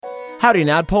Howdy,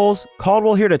 Nadpoles.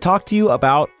 Caldwell here to talk to you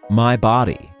about my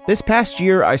body. This past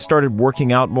year, I started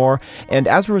working out more, and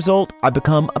as a result, I've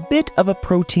become a bit of a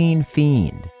protein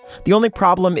fiend. The only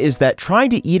problem is that trying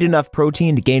to eat enough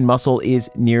protein to gain muscle is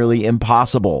nearly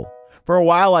impossible. For a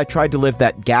while, I tried to live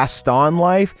that Gaston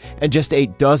life and just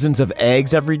ate dozens of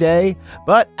eggs every day,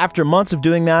 but after months of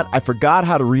doing that, I forgot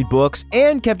how to read books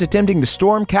and kept attempting to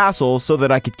storm castles so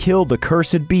that I could kill the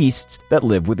cursed beasts that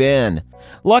live within.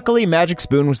 Luckily, Magic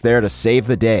Spoon was there to save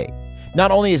the day.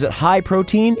 Not only is it high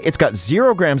protein, it's got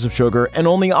 0 grams of sugar and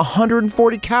only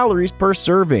 140 calories per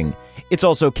serving. It's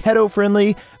also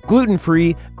keto-friendly,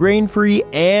 gluten-free, grain-free,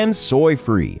 and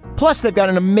soy-free. Plus, they've got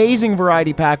an amazing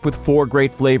variety pack with 4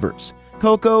 great flavors: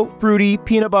 cocoa, fruity,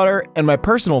 peanut butter, and my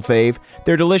personal fave,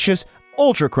 their delicious,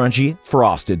 ultra-crunchy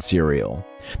frosted cereal.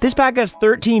 This pack has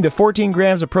 13 to 14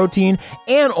 grams of protein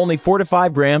and only 4 to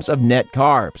 5 grams of net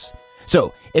carbs.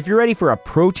 So, if you're ready for a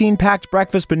protein-packed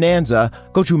breakfast bonanza,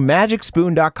 go to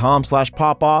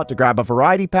magicspoon.com/pawpaw to grab a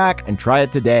variety pack and try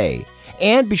it today.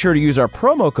 And be sure to use our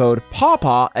promo code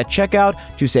PAWPAW at checkout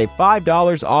to save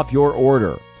 $5 off your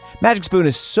order. Magic Spoon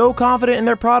is so confident in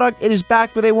their product, it is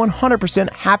backed with a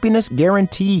 100% happiness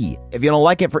guarantee. If you don't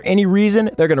like it for any reason,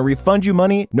 they're going to refund you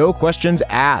money, no questions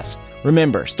asked.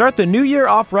 Remember, start the new year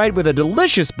off right with a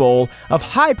delicious bowl of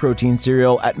high-protein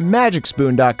cereal at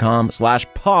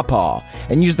magicspoon.com/pawpaw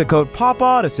and use the code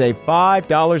PAWPAW to save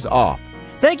 $5 off.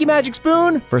 Thank you, Magic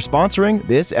Spoon, for sponsoring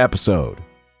this episode.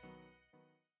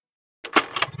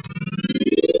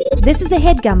 This is a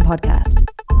HeadGum podcast.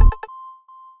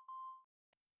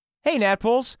 Hey,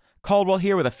 Nadpoles. Caldwell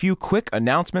here with a few quick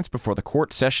announcements before the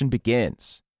court session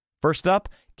begins. First up,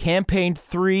 Campaign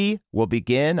 3 will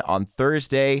begin on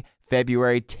Thursday,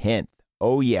 February 10th.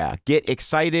 Oh yeah, get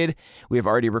excited. We have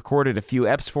already recorded a few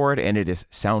eps for it, and it is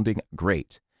sounding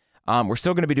great. We're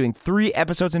still going to be doing 3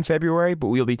 episodes in February, but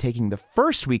we'll be taking the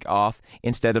first week off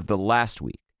instead of the last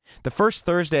week. The first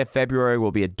Thursday of February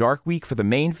will be a dark week for the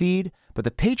main feed, but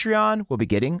the Patreon will be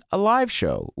getting a live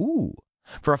show. Ooh.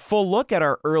 For a full look at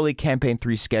our early Campaign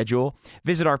 3 schedule,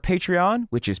 visit our Patreon,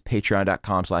 which is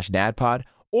patreon.com/nadpod,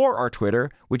 or our Twitter,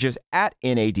 which is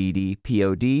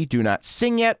 @NADDPOD. Do not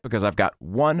sing yet, because I've got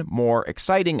one more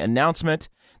exciting announcement.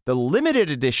 The limited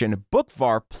edition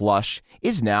Bookvar plush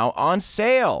is now on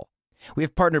sale. We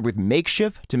have partnered with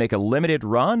Makeshift to make a limited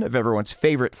run of everyone's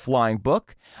favorite flying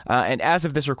book, and as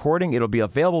of this recording, it'll be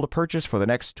available to purchase for the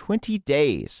next 20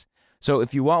 days. So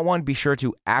if you want one, be sure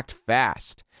to act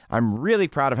fast. I'm really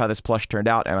proud of how this plush turned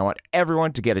out, and I want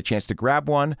everyone to get a chance to grab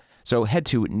one. So head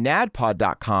to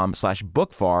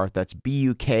nadpod.com/bookvar, that's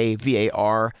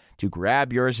BUKVAR, to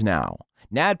grab yours now.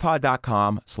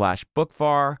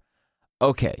 nadpod.com/bookvar.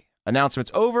 Okay,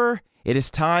 announcements over. It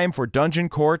is time for Dungeon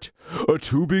Court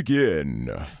to begin.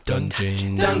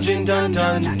 Dungeon, dungeon, dun,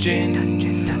 dungeon,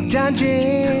 dungeon,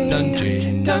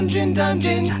 dungeon, dungeon,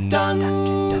 dungeon,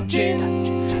 dungeon.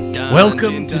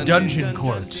 Welcome to Dungeon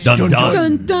Court. Dun,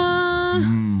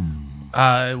 dun.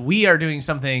 We are doing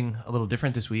something a little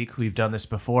different this week. We've done this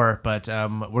before, but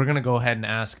we're going to go ahead and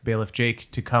ask Bailiff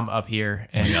Jake to come up here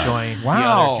and join the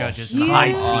other judges.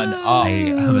 I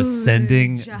am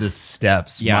ascending the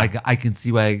steps. Yeah. I can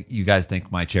see why you guys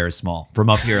think my chair is small. From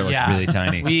up here, it looks really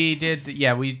tiny.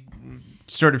 We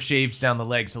sort of shaved down the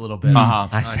legs a little bit Uh-huh.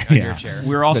 on your chair.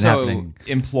 We're It's also been happening.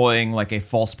 employing like a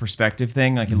false perspective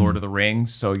thing, like in Lord of the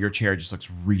Rings. So your chair just looks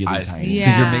really tiny. So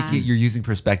you're using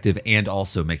perspective and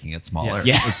also making it smaller.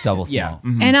 Yeah. It's double small. Yeah.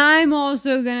 And I'm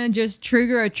also going to just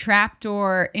trigger a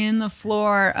trapdoor in the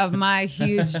floor of my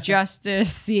huge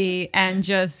justice seat and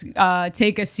just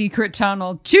take a secret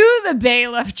tunnel to the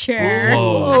bailiff chair.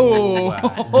 Whoa.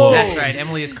 Wow. That's right.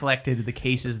 Emily has collected the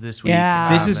cases this week.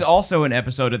 Yeah. This is also an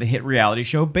episode of the hit reality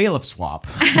show Bailiff Swap.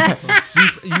 So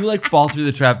you like fall through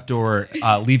the trap door,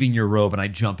 leaving your robe, and I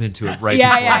jump into it right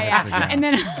before I hit the ground. And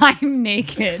then I'm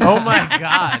naked. Oh my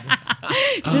God.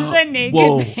 Just a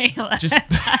naked bailiff. Just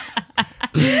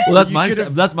Well, that's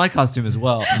my costume as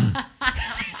well.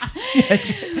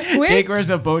 Jake wears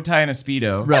a bow tie and a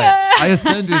Speedo. Right. I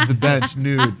ascended the bench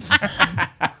nude.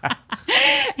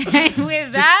 And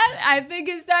with that, I think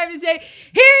it's time to say,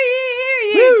 hear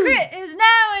ye, hear ye, Crit is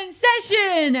now in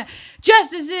session.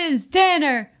 Justices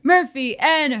Tanner, Murphy,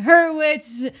 and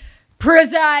Hurwitz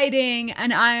presiding.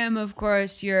 And I am, of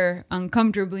course, your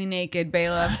uncomfortably naked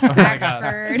bailiff,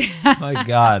 Axford. My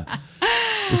God.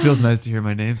 It feels nice to hear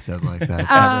my name said like that. It's never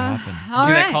happened. All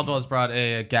See right. that Caldwell's brought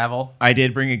a gavel? I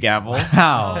did bring a gavel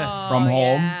Wow. from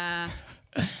home. Yeah.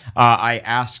 I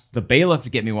asked the bailiff to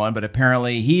get me one, but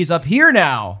apparently he's up here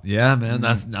now. Yeah, man,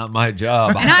 that's not my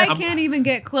job. And I can't even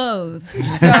get clothes,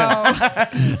 so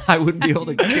I wouldn't be able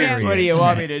to carry What do it. you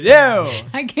want me to do?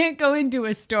 I can't go into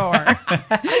a store.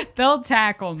 They'll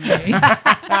tackle me.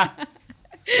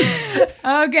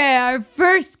 Okay, our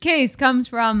first case comes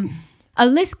from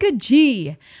Aliska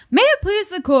G. May it please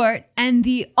the court and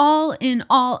the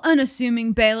all-in-all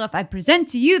unassuming bailiff, I present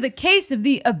to you the case of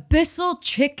the Abyssal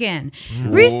Chicken.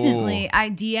 Recently, I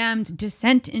DM'd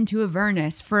Descent into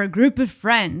Avernus for a group of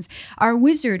friends. Our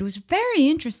wizard was very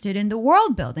interested in the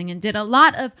world building and did a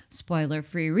lot of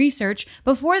spoiler-free research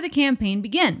before the campaign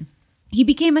began. He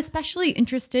became especially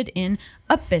interested in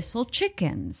abyssal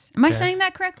chickens. Am I saying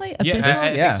that correctly? Yeah, Abyssal?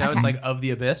 I think so. It's like of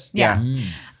the abyss. Yeah.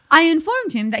 I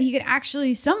informed him that he could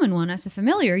actually summon one as a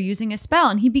familiar using a spell,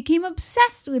 and he became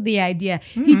obsessed with the idea.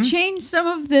 He changed some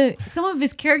of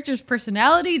his character's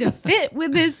personality to fit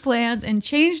with his plans and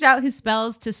changed out his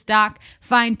spells to stock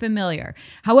Find Familiar.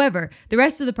 However, the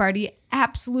rest of the party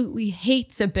absolutely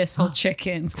hates abyssal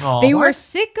chickens. They were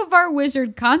sick of our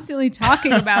wizard constantly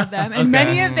talking about them, and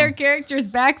many of their characters'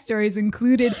 backstories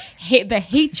included the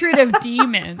hatred of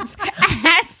demons.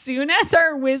 As soon as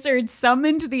our wizard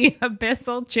summoned the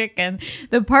abyssal chicken,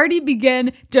 the party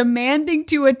began demanding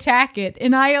to attack it,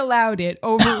 and I allowed it,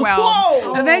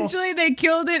 overwhelmed. Eventually, they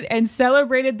killed it and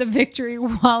celebrated the victory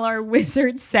while our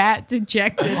wizard sat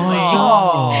dejectedly.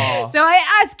 So I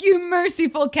ask you,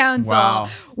 merciful counsel,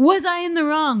 was I in the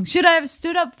wrong? Should I have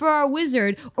stood up for our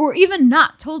wizard or even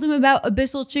not told him about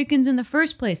abyssal chickens in the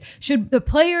first place? Should the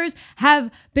players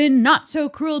have been not so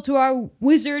cruel to our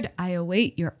wizard? I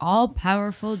await your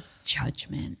all-powerful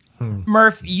judgment.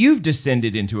 Murph, you've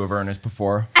descended into Avernus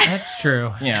before. That's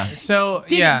true. Yeah. So,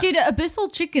 Did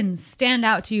abyssal chickens stand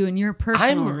out to you in your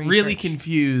personal I'm research? really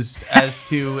confused as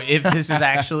to if this is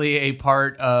actually a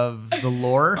part of the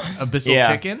lore, abyssal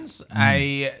chickens.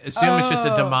 I assume it's just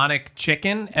a demonic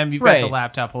chicken, and you've got the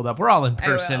laptop pulled up. We're all in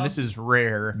person. This is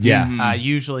rare. Yeah.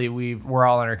 Usually we're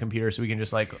all on our computer, so we can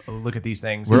just like look at these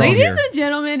things. Ladies and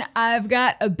gentlemen, I've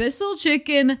got abyssal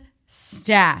chicken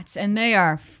stats, and they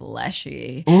are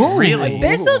fleshy. Really?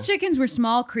 Abyssal chickens were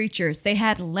small creatures. They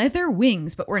had leather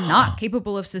wings, but were not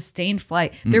capable of sustained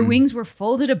flight. Their wings were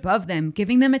folded above them,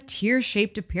 giving them a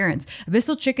tear-shaped appearance.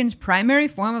 Abyssal chickens' primary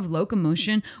form of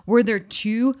locomotion were their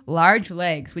two large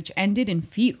legs, which ended in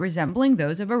feet resembling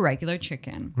those of a regular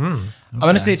chicken. I'm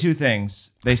going to say two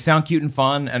things. They sound cute and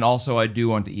fun, and also I do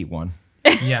want to eat one.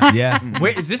 Yeah.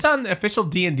 Wait, is this on the official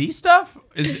D&D stuff?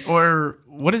 Or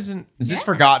what is it? Is this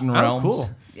Forgotten Realms? Oh, cool.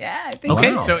 Yeah, I think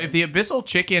Okay, so. so if the abyssal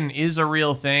chicken is a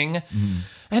real thing,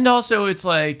 and also it's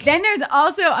like... Then there's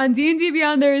also, on D&D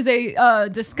Beyond, there is a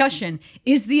discussion.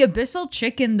 Is the abyssal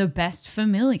chicken the best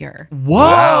familiar?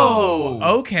 Whoa!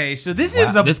 Okay, so this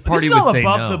is This party this is would all say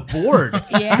above no. the board.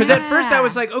 Yeah. Because at first I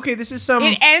was like, okay, this is some...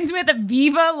 It ends with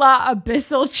Viva la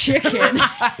Abyssal Chicken.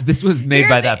 This was made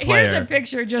by that player. Here's a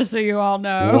picture just so you all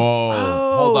know. Whoa.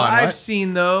 Oh, Hold on. I've what?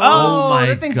 seen those. Oh my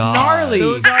that thing's God. gnarly.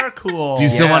 Those are cool. Do you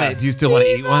still Yeah. want to? Do you still want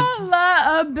to eat Viva one?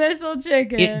 la Abyssal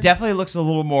Chicken. It definitely looks a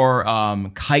little more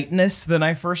chitinous than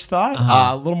I first thought.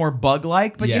 A little more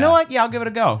bug-like. But Yeah. you know what? Yeah, I'll give it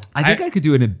a go. I think I could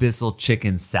do an abyssal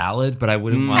chicken salad, but I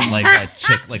wouldn't want like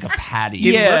a patty.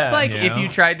 It Yeah. looks like You if know? you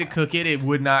tried to cook it, it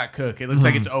would not cook. It looks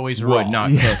like it's always raw. Would not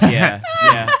cook. Yeah.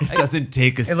 Yeah. It doesn't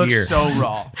take a It sear. looks so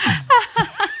raw.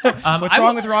 What's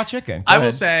wrong with raw chicken? Go I will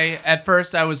ahead. say, at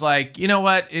first, I was like, you know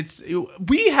what?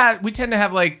 We tend to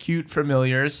have like cute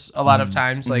familiars a lot of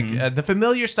times. Like the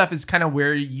familiar stuff is kind of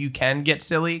where you can get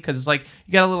silly because it's like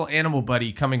you got a little animal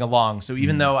buddy coming along. So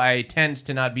even though I tend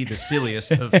to not be the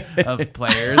silliest of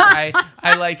players,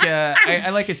 I like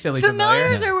a silly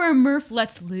Familiars familiar. are where Murph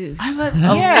lets loose. A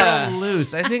little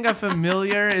loose. I think a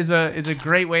familiar is a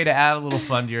great way to add a little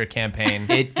fun to your campaign.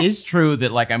 It is true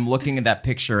that like I'm looking at that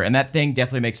picture and that thing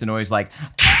definitely makes a noise like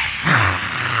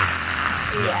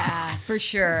Yeah, for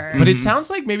sure. But it sounds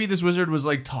like maybe this wizard was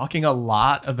like talking a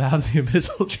lot about the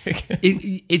abyssal chicken.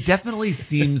 It definitely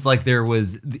seems like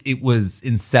it was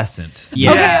incessant.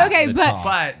 Yeah. Okay, the but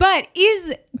talk.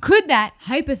 could that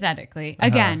hypothetically,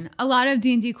 again, a lot of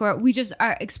D&D core, we just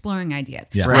are exploring ideas.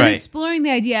 Yeah. And Right. exploring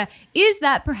the idea, is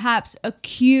that perhaps a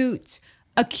cute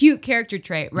character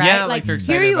trait, right? Yeah, like they're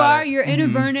excited here you about are, it. you're in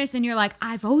Avernus, and you're like,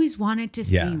 I've always wanted to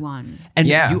Yeah. see one. And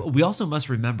Yeah. we also must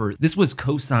remember this was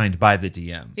co-signed by the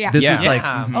DM. Yeah. This Yeah. was like,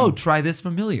 Yeah. oh, try this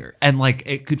familiar, and like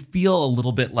it could feel a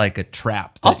little bit like a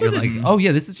trap. That Also, you're this- like, oh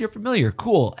yeah, this is your familiar,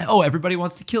 cool. Oh, everybody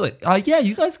wants to kill it. Yeah,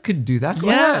 you guys could do that. Go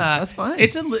ahead. That's fine.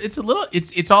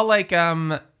 It's all like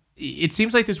it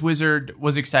seems like this wizard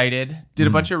was excited, did a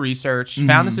bunch of research,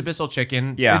 found this abyssal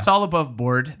chicken. Yeah. It's all above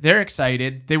board. They're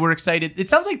excited. They were excited. It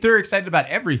sounds like they're excited about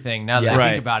everything now that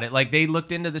I think about it. Like they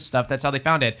looked into this stuff. That's how they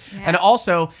found it. Yeah. And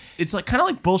also, it's like kind of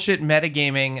like bullshit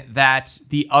metagaming that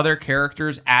the other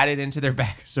characters added into their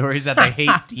backstories that they hate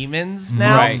demons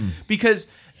now. Right. Because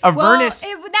Avernus...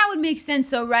 Well, that would make sense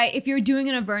though, right? If you're doing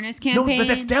an Avernus campaign. No, but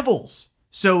that's devils.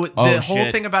 So the whole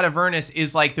thing about Avernus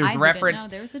is like there's reference.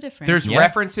 There was a difference. There's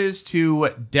references to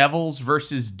devils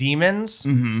versus demons.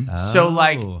 So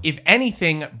like, if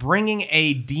anything, bringing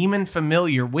a demon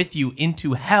familiar with you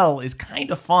into hell is kind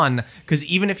of fun because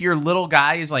even if your little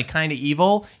guy is like kind of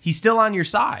evil, he's still on your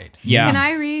side. Yeah. Can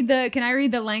I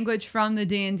read the language from the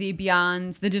D&D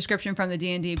Beyond? The description from the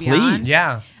D&D Beyond. Please.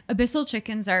 Yeah. Abyssal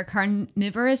chickens are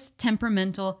carnivorous,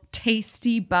 temperamental,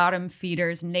 tasty bottom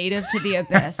feeders native to the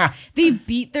abyss. They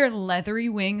beat their leathery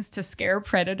wings to scare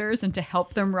predators and to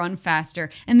help them run faster,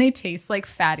 and they taste like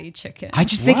fatty chicken. I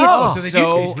just think Wow. it's So they do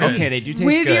taste good. okay. They do taste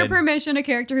With good. your permission, a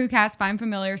character who casts Find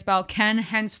Familiar spell can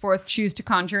henceforth choose to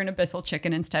conjure an abyssal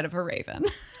chicken instead of a raven.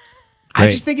 I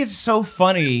just think it's so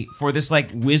funny for this like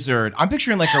wizard. I'm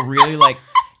picturing like a really like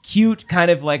cute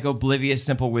kind of like oblivious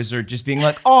simple wizard just being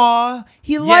like, "Aw,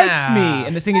 he likes me,"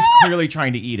 and this thing is clearly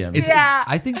trying to eat him.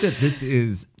 I think that this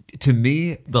is, to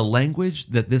me, the language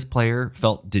that this player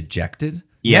felt dejected,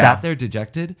 sat there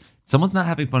dejected. Someone's not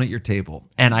having fun at your table.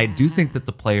 And I do think that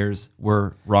the players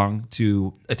were wrong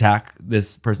to attack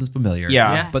this person's familiar.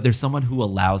 Yeah. But there's someone who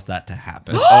allows that to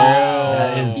happen.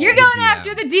 You're going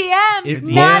after the DM, It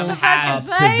not the rolls fucking up to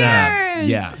them. players.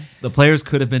 Yeah. The players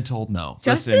could have been told no.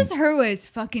 Justice Hurwitz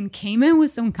fucking came in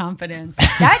with some confidence.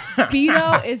 That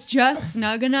Speedo is just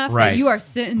snug enough that you are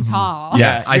sitting tall.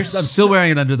 Yeah, I'm still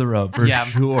wearing it under the robe for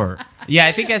sure. Yeah,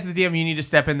 I think as the DM, you need to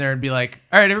step in there and be like,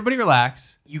 all right, everybody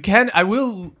relax. I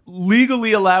will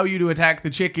legally allow you to attack the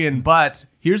chicken, but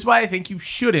here's why I think you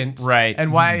shouldn't. Right.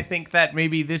 And why I think that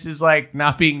maybe this is like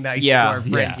not being nice to our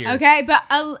friend here. Okay, but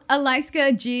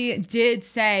Eliska G did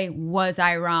say, was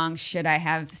I wrong? Should I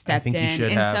have stepped think you in?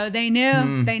 should And have. so they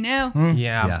knew. They knew.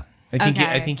 Yeah.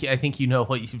 I think you know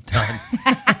what you've done.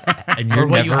 And you're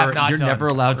what you have not you're done. never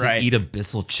allowed to Right. eat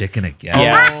abyssal chicken again.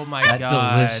 Oh my That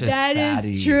god. delicious That is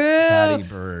fatty, true. fatty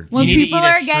bird. When You need to people eat a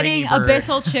are stringy getting bird.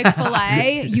 Abyssal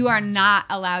Chick-fil-A, you are not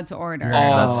allowed to order.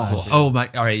 That's cool. Oh my!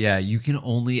 All right, yeah. You can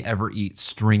only ever eat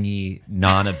stringy,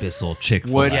 non-abyssal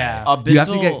Chick-fil-A. Would You have to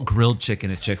Abyssal- get grilled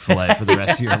chicken at Chick-fil-A for the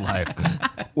rest of your life.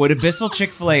 Would Abyssal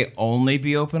Chick-fil-A only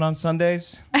be open on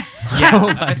Sundays? Yeah.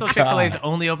 Abyssal Chick-fil-A is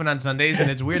only open on Sundays,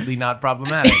 and it's weirdly not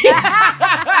problematic.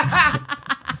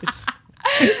 It's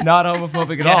not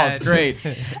homophobic at all. It's great.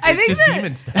 I It's think just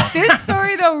demon stuff. this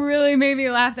story though really made me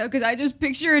laugh though because I just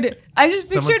pictured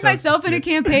said myself in a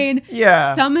campaign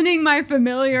summoning my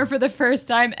familiar for the first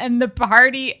time and the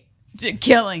party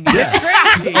killing it.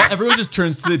 It's crazy. Everyone just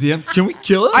turns to the DM. Can we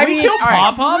kill it? I mean, Kill all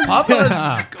right. Pom-Pom? Pom-Pom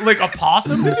is like a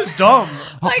possum? This is dumb.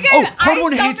 Like,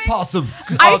 Hardwood hates summoned- possum.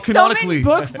 I Canonically.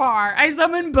 summoned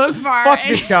Bookfar. Fuck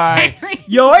and this guy. I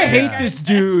Yo, I hate this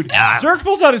dude. Zerk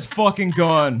pulls out his fucking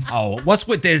gun. Oh, what's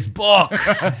with this book?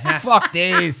 Fuck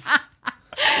this.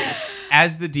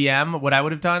 As the DM, what I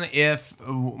would have done if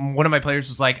one of my players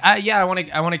was like, yeah, I want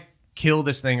to kill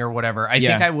this thing or whatever, I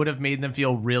think I would have made them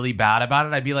feel really bad about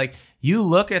it. I'd be like, you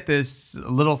look at this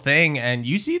little thing and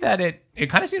you see that it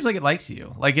kind of seems like it likes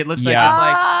you. Like it looks like this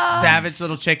like savage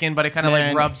little chicken, but it kind of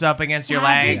like rubs up against your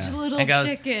leg Savage little and goes,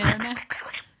 chicken.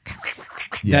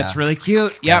 That's really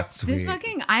cute. Yep. That's sweet. This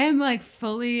fucking, I am like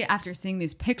fully, after seeing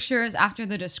these pictures, after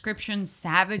the description,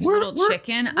 savage little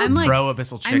chicken. I'm like, pro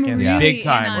Abyssal I'm chicken. really Big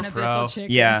time. in on We're Abyssal pro.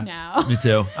 chickens Yeah. now. Me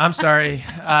too. I'm sorry.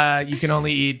 You can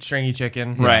only eat stringy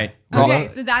chicken. Right. Okay,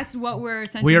 so that's what we're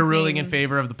sentencing. We are ruling in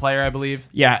favor of the player, I believe.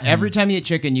 Yeah, every time you eat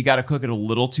chicken, you got to cook it a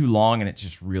little too long, and it's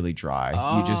just really dry.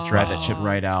 You just dry that shit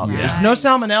right out. Yeah. There's no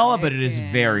salmonella, but it is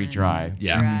very dry.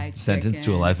 Yeah. Dry Sentenced to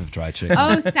a chicken. life of dry chicken.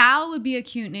 Oh, Sal would be a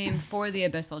cute name for the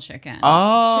Abyssal chicken.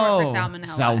 Oh. Short for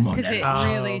salmonella. Because it Oh,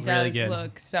 really really does good.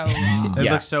 look so raw. It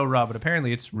Yeah. looks so raw, but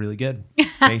apparently it's really good.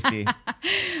 Tasty.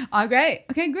 Oh, great.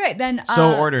 Okay, great. Then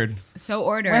So ordered. So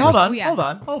ordered. Wait, hold on, Oh, yeah.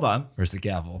 hold on. Where's the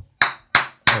gavel?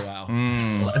 Oh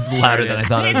wow, that's louder than I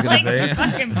thought it was gonna be.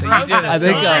 Fucking broke did it it. I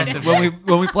think aggressive.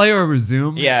 when we play over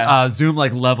Zoom, Zoom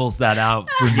like levels that out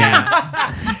for me.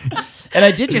 And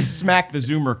I did just smack the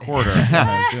Zoom recorder when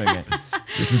I was doing it.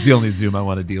 This is the only Zoom I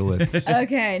want to deal with.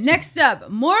 Okay, next up,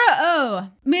 Mora O.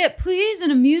 May it please and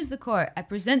amuse the court, I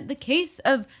present the case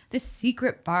of the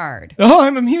secret bard. Oh,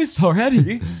 I'm amused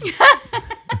already.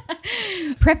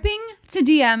 Prepping to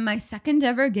DM my second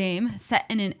ever game set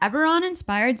in an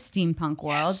Eberron-inspired steampunk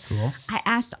world, I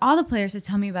asked all the players to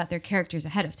tell me about their characters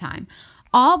ahead of time.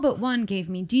 All but one gave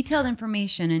me detailed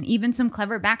information and even some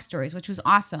clever backstories, which was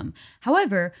awesome.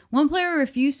 However, one player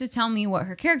refused to tell me what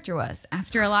her character was.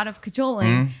 After a lot of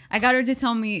cajoling, I got her to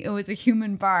tell me it was a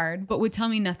human bard, but would tell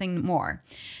me nothing more.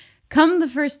 Come the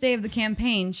first day of the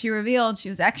campaign, she revealed she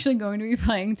was actually going to be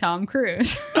playing Tom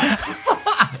Cruise.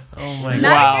 Oh my God.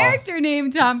 Not a character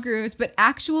named Tom Cruise, but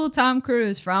actual Tom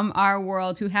Cruise from our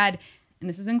world who had, and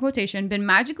this is in quotation, been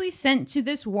magically sent to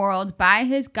this world by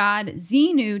his god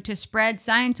Xenu to spread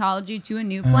Scientology to a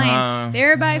new plane,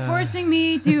 thereby forcing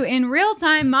me to, in real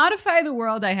time, modify the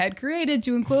world I had created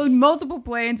to include multiple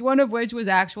planes, one of which was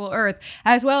actual Earth,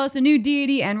 as well as a new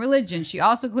deity and religion. She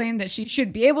also claimed that she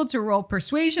should be able to roll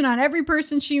persuasion on every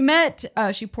person she met.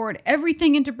 She poured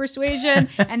everything into persuasion,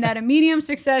 and that a medium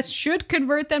success should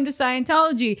convert them to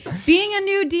Scientology. Being a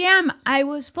new DM, I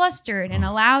was flustered and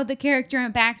allowed the character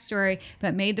and backstory,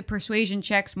 but made the persuasion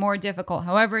checks more difficult.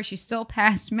 However, she still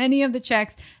passed many of the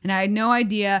checks, and I had no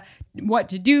idea what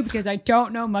to do because I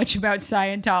don't know much about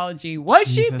Scientology.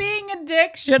 Was she being a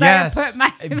dick? Should I have put my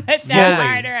foot down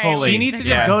harder? She needs to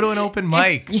just go to an open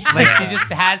mic. Like, she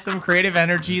just has some creative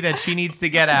energy that she needs to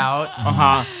get out.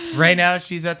 Right now,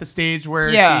 she's at the stage where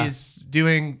she's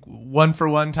doing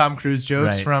one-for-one Tom Cruise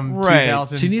jokes from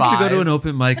 2005. She needs to go to an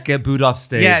open mic, get booed off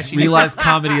stage, realize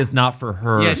comedy is not for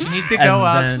her. Yeah, she needs to go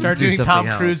up, start doing Tom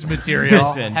Cruise material,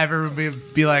 have her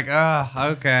be like,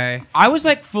 okay. I was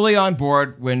like fully on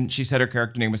board when she said her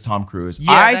character name was Tom Cruise.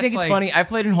 Yeah, I think it's funny. I've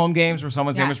played in home games where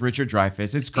someone's name was Richard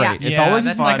Dreyfuss. It's great. It's always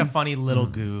that's fun. like a funny little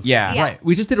goof. Yeah. Right.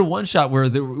 We just did a one-shot where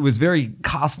it was very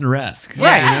Costner-esque.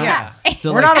 Yeah.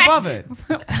 So We're not above it.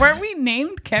 Weren't we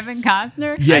named Kevin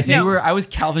Costner? Yes, you were. I was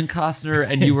Calvin Costner,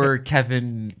 and you were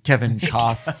Kevin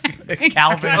Cost.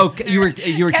 Calvin. Oh, you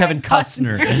were Kevin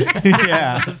Costner.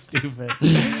 Yeah. So stupid.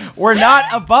 We're not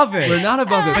above it. We're not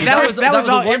above it. But that was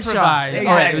all a one-shot. improvised.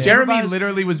 All right, it was Jeremy improvised.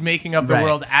 literally was making up the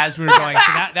world as we were going.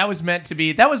 So that was meant to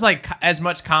be. That was like as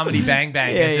much comedy Bang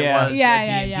Bang as it was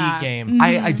a D&D game.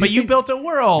 I do But you think- built a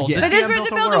world. Yes. But this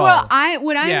person built a world.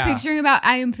 What I'm Yeah. picturing about,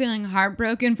 I am feeling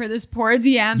heartbroken for this poor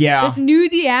DM. Yeah. This new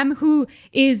DM who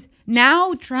is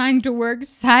now trying to work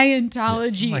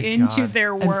Scientology into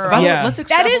their world. By the way, Yeah. let's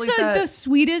That is extrapolate the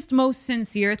sweetest, most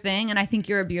sincere thing, and I think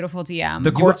you're a beautiful DM.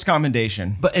 The court's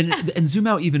commendation. But and zoom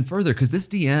out even further because this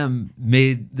DM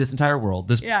made this entire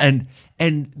world.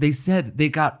 And they said they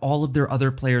got all of their other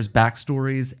players'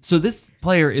 backstories. So this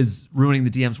player is ruining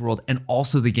the DM's world and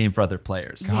also the game for other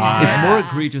players. God. It's more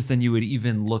egregious than you would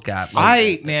even look at.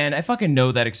 Like, I fucking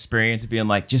know that experience of being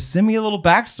like, just send me a little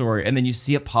backstory, and then you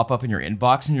see it pop up in your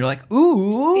inbox, and you're like,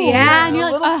 ooh, Yeah, and you're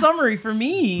a like, little summary for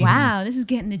me. wow, this is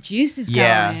getting the juices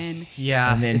Yeah. going.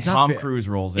 Yeah. And then It's not Tom fair. Cruise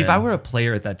rolls in. if I were a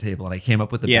player at that table and I came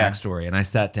up with a backstory and I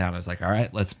sat down, I was like, all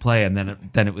right, let's play. And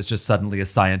then it was just suddenly a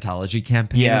Scientology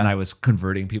campaign and I was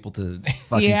converting people to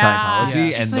fucking Yeah.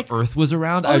 Scientology Yeah. and Just the Earth was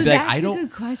around, Oh, I'd be like, that's I a don't.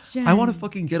 good question. I want to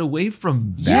fucking get away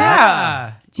from that.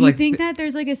 Yeah. Do you Like, think that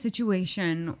there's like a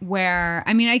situation where,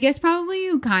 I mean, I guess probably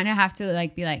you kind of have to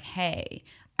like be like, hey,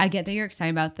 I get that you're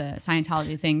excited about the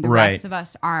Scientology thing. The Right. rest of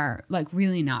us are like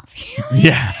really not feeling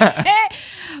Yeah. it.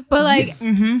 But like,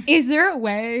 is there a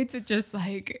way to just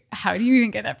like, how do you even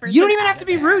get that person? You don't even out have to of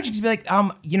be there? rude. You can just be like,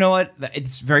 you know what?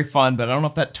 It's very fun, but I don't know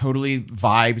if that totally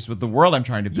vibes with the world I'm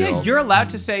trying to build. Yeah, you're allowed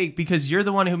to say, because you're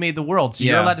the one who made the world, so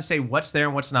you're Yeah. allowed to say what's there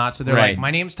and what's not. So they're Right. like,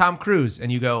 my name's Tom Cruise.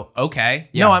 And you go, okay.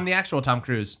 Yeah. No, I'm the actual Tom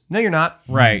Cruise. No, you're not.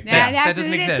 Right. Yeah, That that's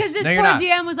doesn't what it is. exist. Because this No, you're poor not.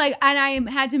 DM was like, and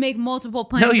I had to make multiple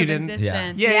planes No, you of didn't.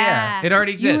 existence. Yeah. It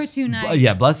already exists. You were too nice.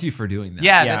 Yeah, bless you for doing that.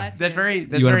 Yeah, Yeah. that's very You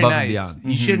went very above and nice.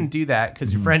 beyond. You shouldn't do that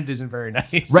because your friend isn't very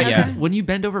nice. Right, Yeah. because when you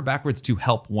bend over backwards to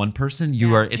help one person,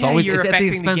 you Yeah. are. It's Yeah, always you're it's at the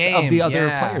affecting the expense of game. the other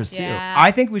Yeah. players too. Yeah.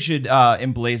 I think we should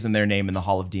emblazon their name in the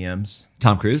Hall of DMs.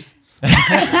 Tom Cruise.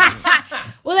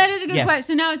 Well, that is a good Yes. question.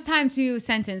 So now it's time to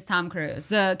sentence Tom Cruise,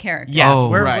 the character. Yes, Oh,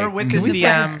 we're right. with Can this we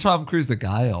sentence DM. Tom Cruise the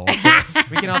guy? Also?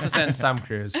 We can also sentence Tom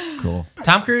Cruise. Cool.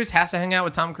 Tom Cruise has to hang out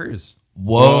with Tom Cruise.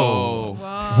 Whoa.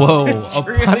 Whoa. A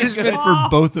really punishment for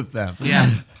both of them. Yeah.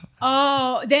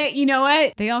 Oh, you know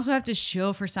what? They also have to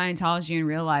shill for Scientology in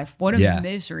real life. What a Yeah.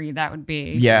 misery that would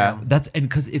be. Yeah.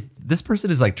 Because if this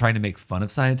person is like trying to make fun of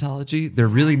Scientology, they're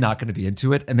really not going to be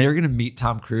into it, and they're going to meet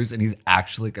Tom Cruise, and he's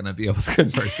actually going to be able to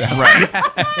convert them. Right.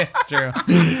 It's true.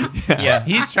 Yeah.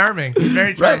 He's charming. He's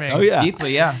very charming. Right. Oh yeah.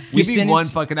 Deeply, yeah. Give We've me seen one it-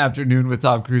 fucking afternoon with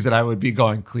Tom Cruise, and I would be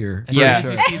going clear. As Yeah.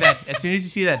 soon as you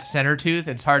see that center tooth,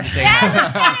 it's hard to say no.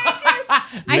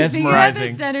 I think about the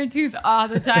Mesmerizing. center tooth all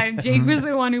the time. Jake was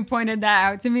the one who pointed that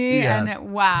out to me, Yes.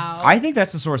 and wow. I think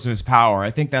that's the source of his power.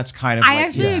 I think that's kind of I like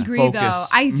actually his agree, focus. though.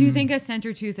 I do think a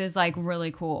center tooth is like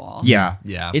really cool. Yeah.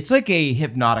 Yeah. It's like a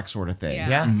hypnotic sort of thing. Yeah.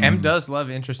 Yeah. M does love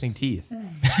interesting teeth.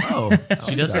 Oh,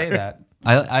 She does say that.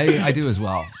 I do as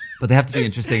well. But they have to be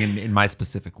interesting in my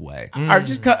specific way.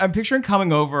 I'm picturing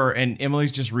coming over and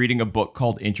Emily's just reading a book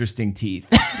called Interesting Teeth.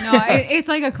 No, it's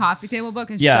like a coffee table book.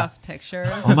 It's Yeah. just pictures.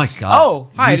 Oh my god! Oh,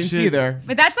 hi, We I didn't see you should there.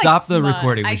 But that's stop like the smut.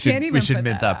 recording. I We can't even should put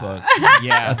mint that book.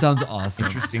 Yeah. That sounds awesome.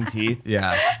 Interesting Teeth.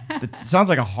 Yeah, That sounds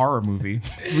like a horror movie.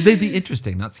 would they be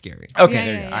interesting, not scary? Okay, Yeah,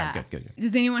 there yeah, you go. All yeah. right, good.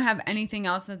 Does anyone have anything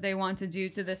else that they want to do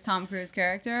to this Tom Cruise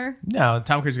character? No,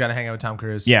 Tom Cruise got to hang out with Tom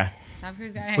Cruise. Yeah. Tom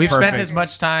Cruise got We've spent Perfect. as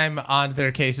much time on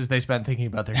their case as they spent thinking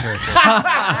about their character, which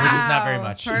is not very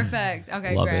much. Perfect.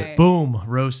 Okay, Love great. it. Boom,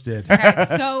 roasted. Okay,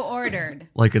 so ordered.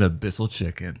 Like an abyssal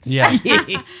chicken. Yeah.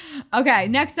 Okay,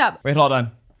 next up. Wait, hold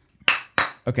on.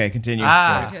 Okay, continue.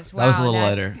 Ah. Go. Gorgeous. That was a Wow,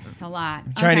 little that's a lot.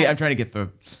 I'm Okay. trying to get the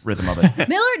rhythm of it.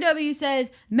 Miller W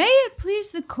says, "May it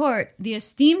please the court, the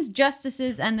esteemed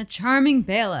justices, and the charming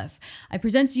bailiff, I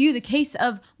present to you the case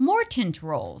of Mortant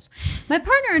rolls. My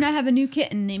partner and I have a new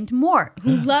kitten named Mort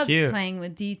who loves Cute. playing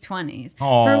with D20s.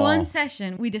 Aw. For one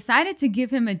session, we decided to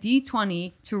give him a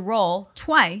D20 to roll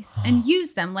twice and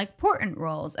use them like portent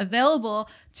rolls available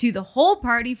to the whole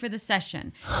party for the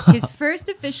session. His first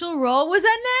official roll was a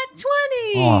nat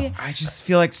 20. I just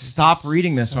feel like stop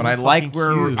reading this one. I like fucking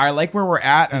where cute. I like where we're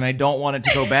at, and I don't want it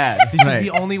to go bad. This is the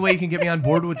only way you can get me on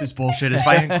board with this bullshit is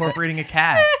by incorporating a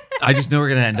cat. I just know we're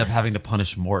gonna end up having to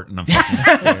punish Mort, and I'm fucking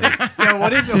scared.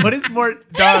 Yeah, what is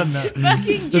Mort done?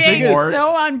 Fucking Jake is Mort- so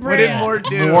on What did brand. Mort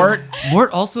do?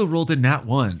 Mort also rolled a nat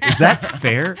 1. Is that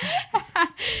fair?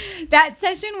 That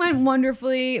session went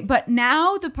wonderfully, but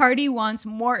now the party wants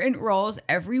Morton rolls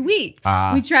every week.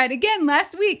 We tried again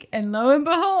last week, and lo and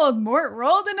behold, Mort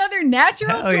rolled another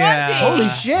natural Hell 20. yeah. Holy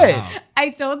shit! I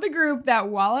told the group that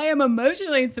while I am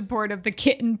emotionally in support of the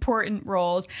kitten portent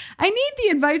rolls, I need the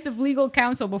advice of legal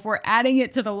counsel before adding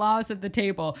it to the laws of the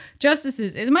table.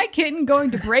 Justices, is my kitten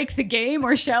going to break the game,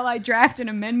 or shall I draft an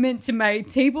amendment to my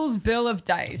table's bill of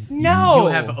dice? No,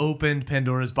 You have opened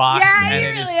Pandora's box, Yeah, and you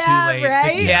it is really too have, late.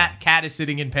 right? The cat is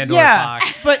sitting in Pandora's yeah,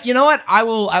 box. but you know what? I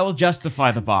will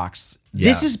justify the box.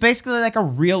 This Yeah. is basically like a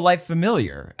real life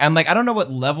familiar, and like I don't know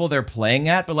what level they're playing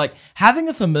at, but like having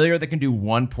a familiar that can do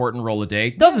one portent roll a day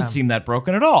doesn't seem that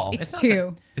broken at all. It's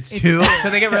two. It's two, so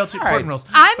they get real two portent rolls.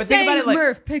 I'm But think saying, about it like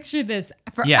Murph, picture this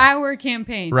for Yeah. our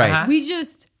campaign. Right. Uh-huh. We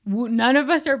just, none of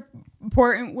us are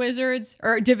portent wizards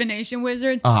or divination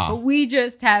wizards, Uh-huh. but we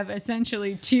just have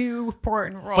essentially two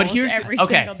portent rolls But here's every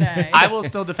okay. single day. I will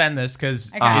still defend this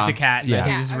because Okay. it's a cat. And Yeah. I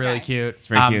think it's really Okay. cute. It's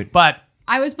very cute. But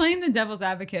I was playing the devil's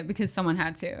advocate because someone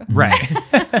had to. right.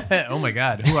 Oh my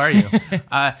God, who are you?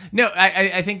 No,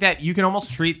 I think that you can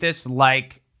almost treat this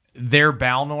like their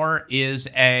Balnor is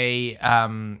a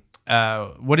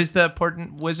what is the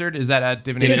portent wizard? Is that a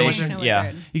divination Divination wizard? wizard.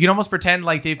 Yeah. You can almost pretend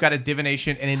like they've got an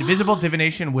invisible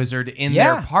divination wizard in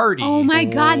Yeah. their party. Oh my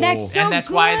God, that's so and that's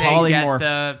good. why they Polymorphed.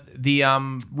 get the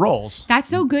rolls. That's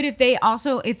so good if they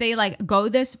like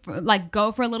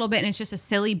go for a little bit and it's just a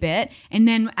silly bit, and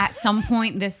then at some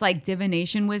point this like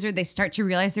divination wizard, they start to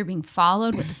realize they're being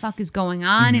followed. What the fuck is going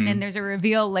on? And then there's a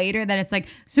reveal later that it's like,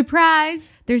 surprise,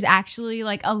 there's actually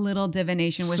like a little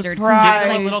divination wizard who Surprise. has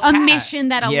A like little a cat. mission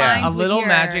that Yeah. aligns A with little yours.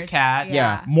 magic cat.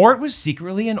 Yeah, Mort was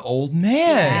secretly an old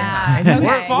man. Yeah. And he was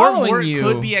Okay. following Mort you.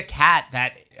 could be a cat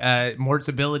that Mort's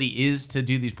ability is to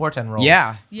do these portent rolls.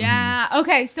 Yeah. Yeah.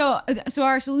 Okay. So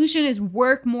our solution is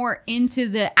work more into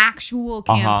the actual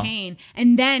campaign,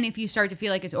 and then if you start to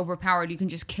feel like it's overpowered, you can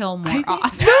just kill more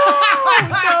off.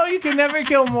 No, you can never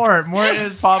kill Mort. Mort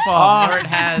is Papa. Mort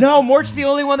has No, Mort's the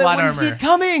only one that plot wouldn't see armor. it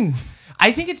coming.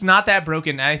 I think it's not that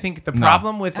broken. I think the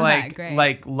problem with Okay, great.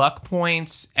 like luck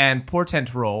points and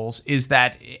portent rolls is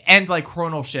that, and like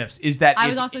chronal shifts is that. I if-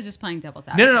 was also just playing devil's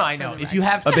advocate. No, I for know. the If you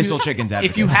record. have Abyssal chickens.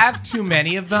 if you have too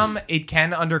many of them, it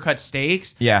can undercut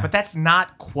stakes. Yeah. But that's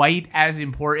not quite as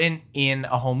important in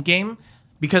a home game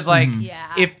because like Yeah.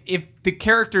 if the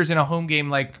characters in a home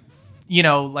game like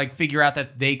figure out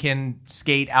that they can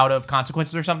skate out of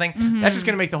consequences or something, that's just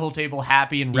going to make the whole table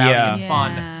happy and rowdy Yeah. and Yeah.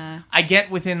 fun. I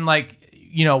get within like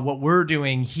what we're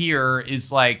doing here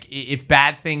is like if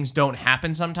bad things don't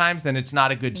happen sometimes, then it's not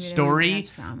a good Maybe they don't story.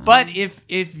 have drama. But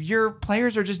if your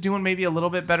players are just doing maybe a little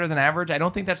bit better than average, I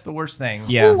don't think that's the worst thing.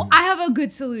 Yeah. Ooh, I have a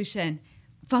good solution.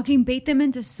 Fucking bait them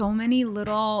into so many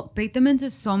little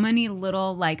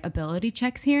like ability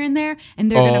checks here and there, and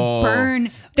they're gonna burn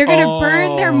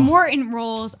their Morton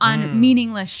rolls on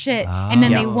meaningless shit, and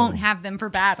then they won't have them for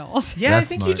battles. Yeah, That's I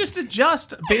think you smart. just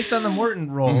adjust based on the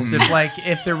Morton rolls.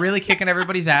 If they're really kicking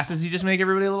everybody's asses, you just make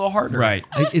everybody a little harder. Right.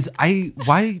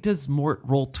 Why does Mort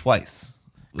roll twice?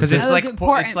 because it's like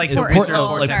Portland. it's like It's Portland Portland,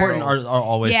 rolls like are- Portland are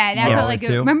always Yeah, that's what, always like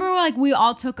do. remember like we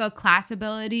all took a class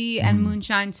ability and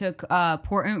Moonshine took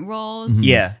Portent rolls.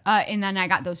 Yeah. And then I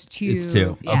got those two. It's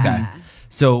two. Yeah. Okay.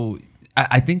 So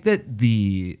I think that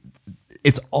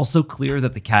it's also clear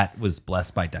that the cat was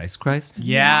blessed by Dice Christ.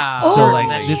 Yeah. So like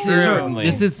That's this true. is Certainly.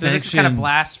 this is So this is sanctioned. kind of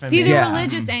blasphemy. See, the Yeah.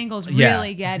 religious angle's Yeah.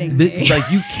 really getting me. Like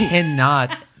you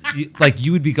cannot. Like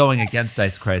you would be going against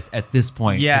Dice Christ at this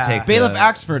point Yeah. to take Bailiff the,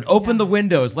 Axford, open the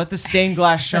windows. Let the stained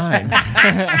glass shine.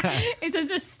 It's just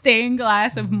a stained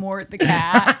glass of Mort the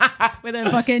cat with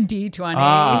a fucking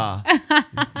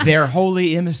D20. Their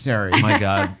holy emissary. My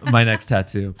God, my next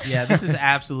tattoo. Yeah, this is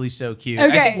absolutely so cute.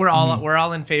 Okay. I think we're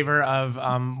all in favor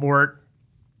of Mort.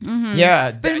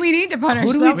 Yeah. But we need to punish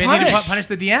Who do we someone. We need to Punish. punish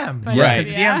the DM. Right. Because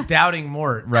the DM's doubting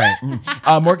Mort. Right.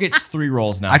 Mort gets 3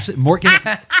 rolls now. Actually, Mort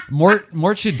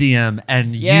should DM,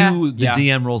 and Yeah. you, the Yeah.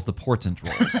 DM, rolls the portent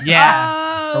rolls.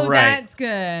 Yeah. Oh, Right. that's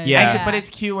good. Yeah. Actually, but it's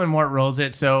cute when Mort rolls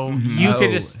it, so you could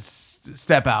Oh. just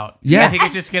step out. Yeah. I think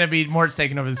it's just going to be Mort's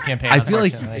taking over this campaign. I feel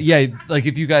like, unfortunately. yeah, like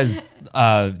if you guys,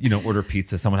 order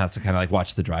pizza, someone has to kind of like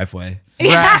watch the driveway.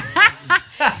 Right.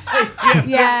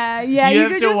 Yeah, you you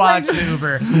have could to just watch like, the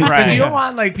Uber. Because Right. you don't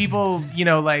want like people,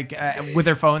 with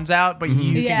their phones out, but you can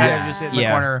kind Yeah. of just sit in the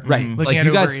Yeah. corner. Right. Looking Like at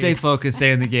you guys Uber stay Eats. focused,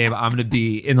 stay in the game. I'm going to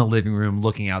be in the living room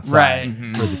looking outside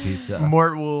for the pizza.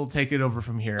 Mort will take it over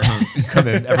from here. Come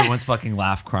in, everyone's fucking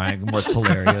laugh crying. Mort's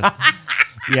hilarious.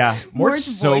 Yeah. Mort's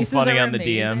so voices funny are on the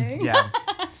DM. amazing. Yeah.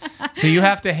 So you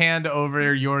have to hand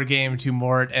over your game to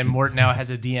Mort, and Mort now has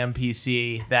a DM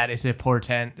PC that is a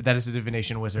portent, that is a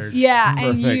divination wizard. Yeah,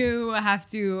 and Perfect. you have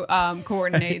to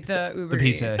coordinate the Uber The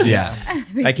pizza. Eats. Yeah.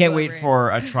 I can't wait Delivery.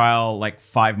 for a trial like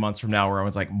 5 months from now where I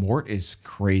was like, Mort is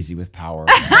crazy with power.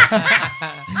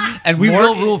 And we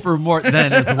will rule for Mort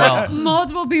then as well.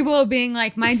 multiple people being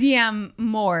like, my DM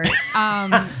Mort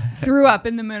threw up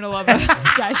in the middle of a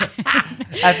session.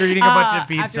 After eating a bunch of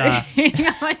pizza. After eating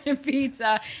a bunch of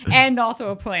pizza and also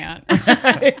a plant.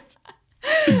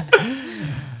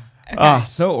 Oh,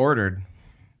 so ordered.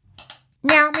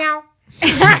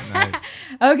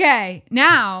 Okay,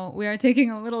 now we are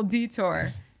taking a little detour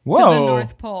to the Whoa.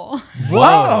 North Pole. Whoa!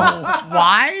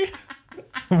 Why?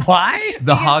 Why?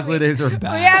 The holidays are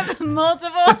back. We have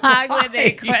multiple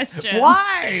holiday questions.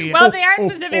 Why? Well, they aren't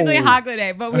specifically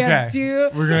holiday, but we have Okay. two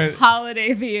We're gonna-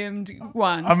 holiday themed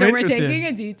ones. I'm so interested. we're taking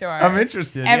a detour. I'm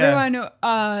interested. Everyone,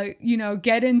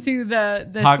 get into the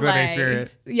Holiday sleigh.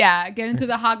 spirit. Yeah, get into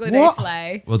the holiday What?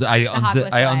 sleigh. Well, I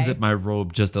Hogwarts unzip sleigh. my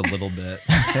robe just a little bit.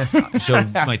 Show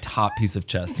my top piece of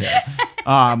chest hair.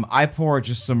 I pour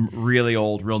just some really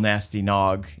old, real nasty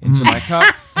nog into my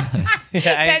cup.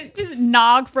 That just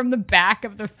nog from the back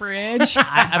of the fridge.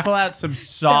 I pull out some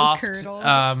soft. curdled.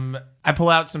 I pull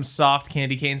out some soft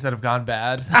candy canes that have gone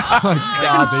bad.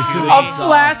 God, they should A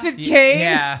flaccid cane?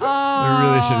 Yeah. They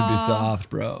really shouldn't be soft,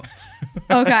 bro.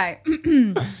 Okay.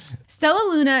 Stella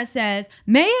Luna says,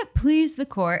 may it please the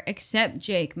court, except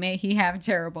Jake, may he have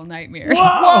terrible nightmares.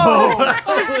 All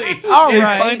And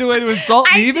right. find a way to insult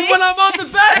me even when I'm on the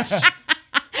bench.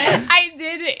 I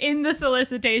did in the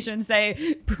solicitation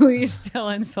say, please still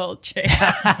insult Jake.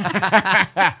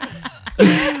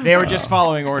 They were just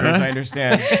following orders, I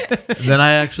understand. Then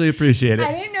I actually appreciate I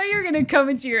it. didn't know you were going to come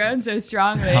into your own so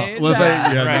strongly. Well, so-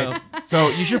 but- yeah, Right. So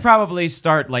you should probably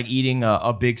start like eating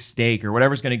a big steak or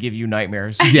whatever's going to give you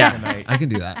nightmares. Yeah, tonight. I can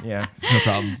do that. Yeah. No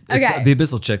problem. Okay. The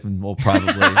Abyssal chicken will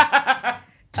probably.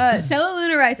 Stella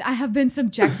Luna writes, I have been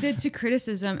subjected to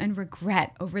criticism and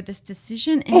regret over this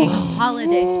decision in a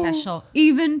holiday special,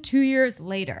 even 2 years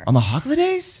later. On the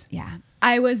holidays? Yeah.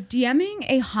 I was DMing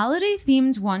a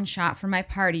holiday-themed one-shot for my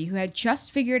party who had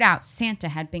just figured out Santa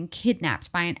had been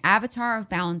kidnapped by an avatar of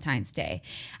Valentine's Day.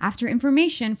 After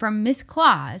information from Miss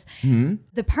Claus,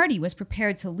 the party was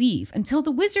prepared to leave until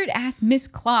the wizard asked Miss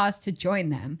Claus to join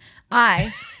them. I,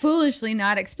 foolishly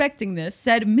not expecting this,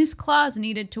 said Miss Claus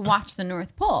needed to watch the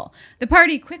North Pole. The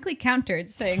party quickly countered,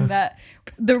 saying that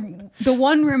the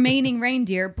one remaining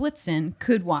reindeer, Blitzen,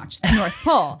 could watch the North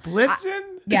Pole. Blitzen?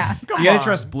 Yeah. You gotta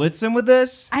trust Blitzen with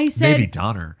this? I said Maybe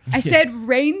Donner. I said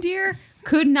reindeer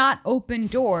could not open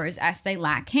doors as they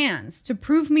lack hands. To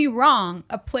prove me wrong,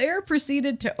 a player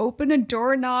proceeded to open a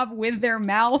doorknob with their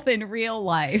mouth in real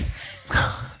life.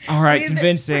 All right, With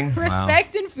convincing.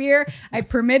 Respect and fear, I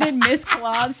permitted Miss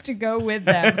Claus to go with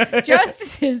them.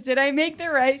 Justices, did I make the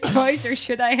right choice or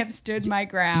should I have stood my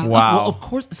ground? Wow. Well, of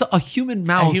course. So a human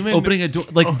mouth human- opening a door.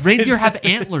 Like reindeer have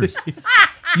antlers.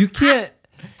 You can't.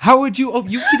 How would you?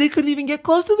 They couldn't even get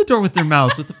close to the door with their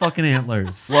mouth with the fucking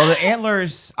antlers. Well, the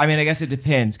antlers, I mean, I guess it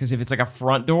depends because if it's like a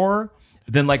front door,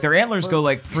 then like their antlers go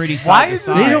like pretty Why side to is it-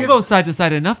 side. They don't go side to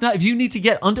side enough. Now, if you need to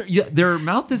get under, their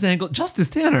mouth is angled. Justice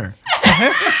Tanner.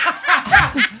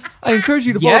 I encourage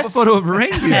you to pull up a Yes. photo of a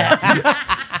reindeer.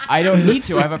 I don't need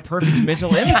to. I have a perfect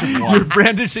mental image of You're one.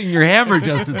 brandishing your hammer,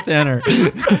 Justice Tanner.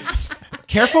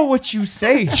 Careful what you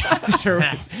say, Justice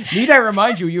Hurwitz. Need I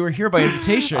remind you, you were here by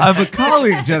invitation. I'm a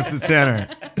colleague, Justice Tanner.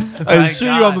 I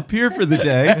assure you I'm a peer for the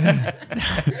day.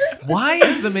 Why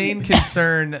is the main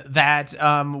concern that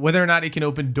whether or not it can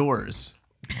open doors?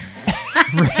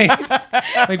 Right?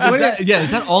 Like, what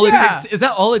Is that all it Yeah. takes? Is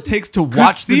that all it takes to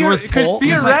watch the North Because Pole?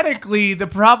 theoretically, the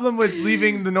problem with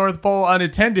leaving the North Pole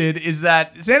unattended is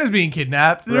that Santa's being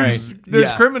kidnapped. There's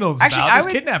Yeah. criminals Actually, about. I There's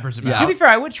would- kidnappers about. To be fair,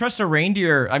 I would trust a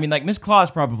reindeer. I mean, like Miss Claus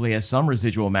probably has some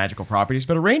residual magical properties,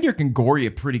 but a reindeer can gore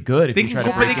you pretty good if They you can try go,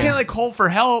 to but they break in. can't like call for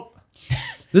help.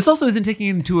 This also isn't taking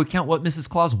into account what Mrs.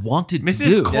 Claus wanted to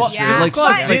do. Mrs. Claus, Yeah. Mrs. Like,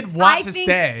 Claus she- did want I to think-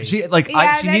 stay. She like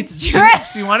Yeah, she that's needs true.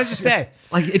 She wanted to stay.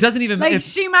 like it doesn't even Like if-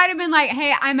 she might have been like,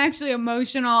 "Hey, I'm actually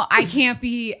emotional. I can't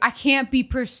be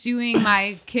pursuing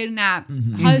my kidnapped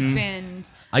husband."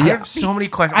 I have so many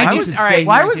questions. I Why need was, to stay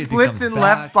why here in was case he comes Blitzen back.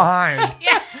 left behind?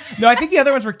 No, I think the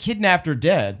other ones were kidnapped or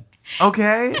dead.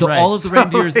 Okay. so Right. all of the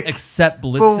reindeers except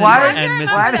Blitzen why- and Remember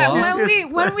Mrs. that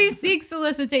Claus. when we seek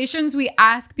solicitations, we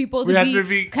ask people We to have be, to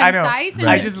be- I know. concise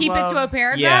I and just keep it to a love-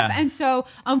 paragraph. Yeah. And so,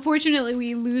 unfortunately,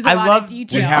 we lose I a lot love of just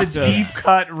details. have the to- deep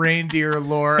cut reindeer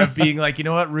lore of being like, you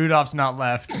know what, Rudolph's not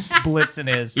left, Blitzen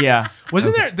is. Yeah.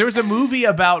 Wasn't there? There was a movie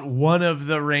about one of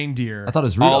the reindeer. I thought it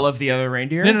was Rudolph. All of the other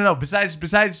reindeer? No. Besides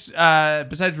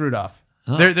Rudolph.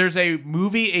 There's a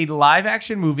movie, a live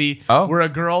action movie Oh. where a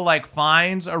girl like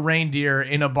finds a reindeer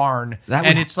in a barn, That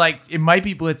and would- it's like it might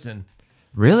be Blitzen.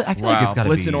 Really? I feel like it's got to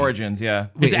be Blitzen Origins, yeah.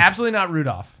 It's Wait, absolutely not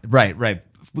Rudolph. right.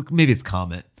 Maybe it's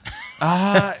Comet.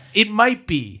 It might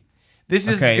be. This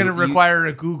is Okay, going to you- require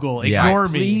a Google. Yeah. Ignore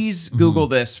me. Please Google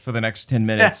this for the next 10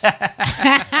 minutes.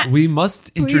 We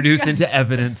must introduce into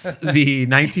evidence the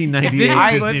 1998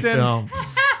 Hi, Disney Blitzen. film.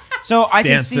 So I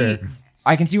Dancer.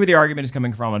 I can see where the argument is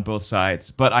coming from on both sides,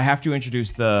 but I have to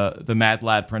introduce the Mad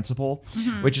Lad principle,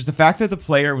 which is the fact that the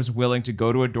player was willing to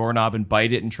go to a doorknob and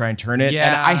bite it and try and turn it. Yeah.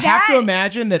 And I have to That-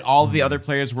 imagine that all of the other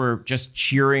players were just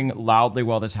cheering loudly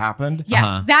while this happened.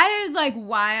 Yes, that is like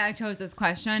why I chose this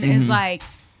question.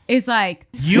 Is like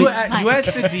You as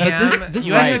the DM, this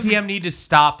you right. as the DM need to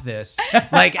stop this.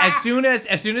 Like as soon as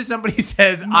somebody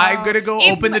says I'm gonna go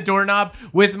If open the doorknob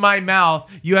with my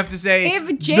mouth, you have to say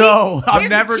if Jake, no. I'm if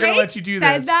never gonna Jake let you do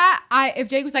said this. that, if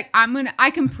Jake was like, I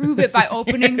can prove it by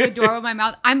opening the door with my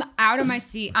mouth. I'm out of my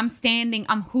seat. I'm standing.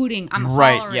 I'm hooting. I'm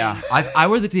Right, hollering. yeah. If I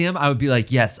were the DM, I would be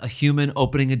like, yes, a human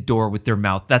opening a door with their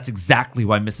mouth. That's exactly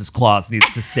why Mrs. Claus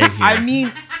needs to stay here. I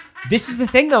mean, this is the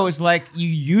thing though, is like you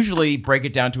usually break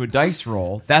it down to a dice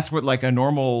roll. That's what like a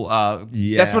normal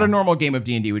that's what a normal game of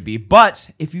D&D would be.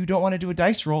 But if you don't want to do a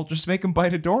dice roll, just make them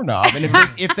bite a doorknob. And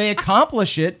if they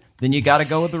accomplish it, then you got to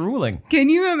go with the ruling. Can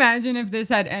you imagine if this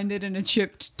had ended in a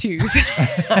chipped tooth?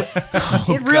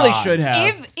 It really should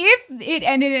have. if it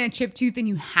ended in a chipped tooth, then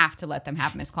you have to let them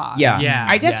have Miss Claus. Yeah. Yeah,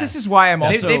 I guess yes. this is why I'm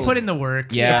also They put in the work.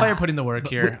 Yeah. The player put in the work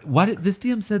here. Why did this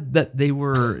DM said that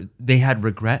they had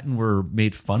regret and were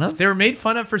made fun of? They were made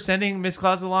fun of for sending Miss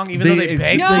Claus along, even though They- they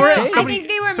begged No, for it. I Somebody- think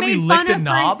they were somebody made licked fun a of.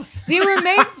 knob.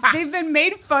 They've been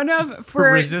made fun of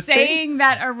for resisting? saying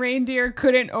that a reindeer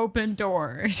couldn't open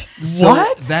doors. So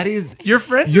What? That is Your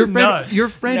friends your are friend. nuts. Your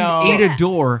friend No. ate a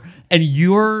door, and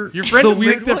your friend the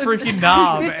weird licked a one. freaking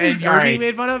knob, This and is you're alright. being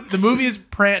made fun of. The movie is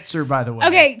Prancer, by the way.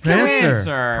 Okay,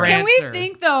 Prancer. can we Prancer.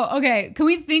 think though? Okay, can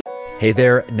we think? Hey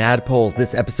there, Nadpoles.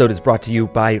 This episode is brought to you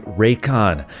by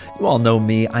Raycon. You all know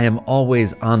me. I am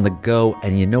always on the go,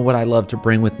 and you know what I love to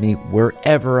bring with me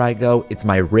wherever I go? It's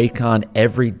my Raycon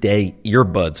everyday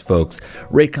earbuds, folks.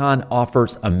 Raycon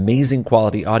offers amazing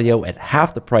quality audio at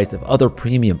half the price of other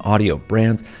premium audio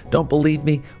brands. Don't believe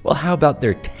me? Well, how about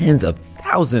their tens of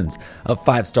thousands of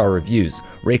 5-star reviews?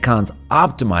 Raycon's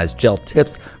optimized gel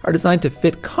tips are designed to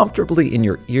fit comfortably in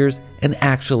your ears and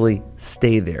actually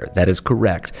stay there. That is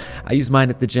correct. I use mine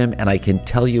at the gym, and I can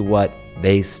tell you what,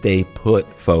 they stay put,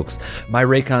 folks. My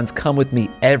Raycons come with me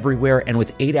everywhere, and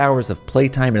with 8 hours of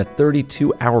playtime and a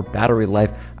 32-hour battery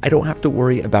life, I don't have to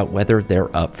worry about whether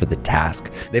they're up for the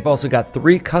task. They've also got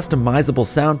 3 customizable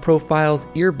sound profiles,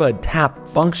 earbud tap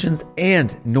functions,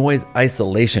 and noise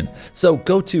isolation. So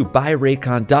go to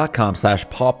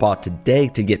buyraycon.com/pawpaw today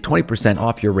to get 20%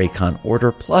 off your Raycon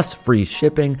order plus free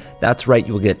shipping. That's right,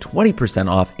 you will get 20%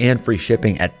 off and free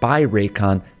shipping at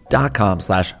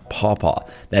buyraycon.com/pawpaw.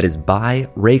 That is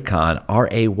buyraycon,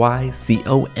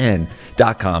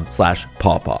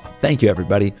 RAYCON.com/pawpaw. Thank you,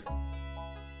 everybody.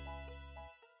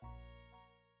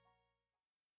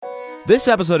 This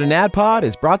episode of NADPOD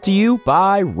is brought to you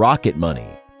by Rocket Money.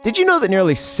 Did you know that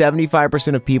nearly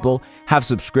 75% of people have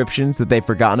subscriptions that they've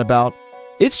forgotten about?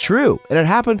 It's true, and it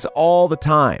happens all the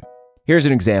time. Here's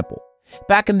an example.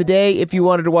 Back in the day, if you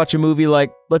wanted to watch a movie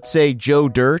like, let's say, Joe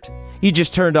Dirt, you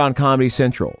just turned on Comedy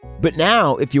Central. But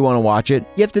now, if you want to watch it,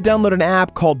 you have to download an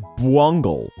app called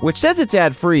Bwungle, which says it's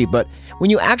ad-free, but when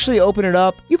you actually open it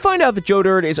up, you find out that Joe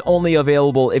Dirt is only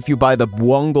available if you buy the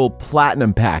Bwungle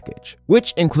Platinum package,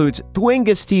 which includes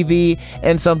Twingus TV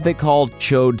and something called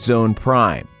Chode Zone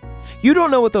Prime. You don't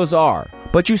know what those are,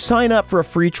 but you sign up for a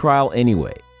free trial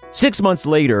anyway. 6 months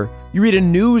later, you read a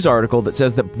news article that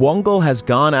says that Bwungle has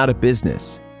gone out of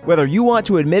business. Whether you want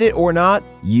to admit it or not,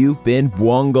 you've been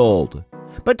Bwungled.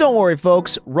 But don't worry,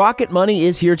 folks, Rocket Money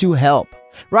is here to help.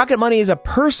 Rocket Money is a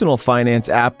personal finance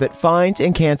app that finds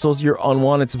and cancels your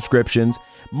unwanted subscriptions,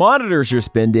 monitors your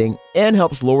spending, and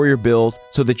helps lower your bills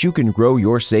so that you can grow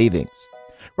your savings.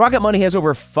 Rocket Money has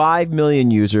over 5 million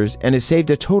users and has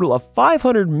saved a total of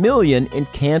 $500 million in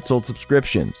canceled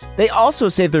subscriptions. They also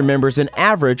save their members an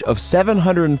average of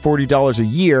 $740 a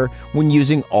year when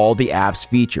using all the app's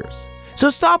features. So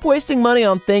stop wasting money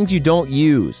on things you don't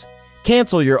use.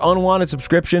 Cancel your unwanted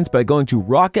subscriptions by going to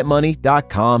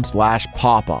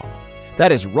rocketmoney.com/pawpaw.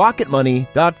 That is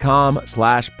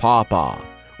rocketmoney.com/pawpaw.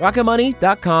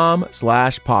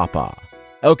 rocketmoney.com/pawpaw.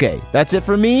 Okay, that's it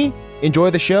for me. Enjoy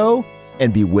the show.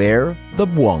 And beware the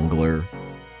Bwungler.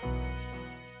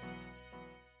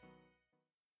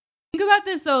 Think about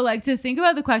this though, like to think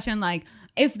about the question, like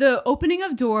if the opening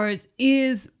of doors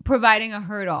is providing a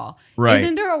hurdle,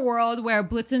 isn't there a world where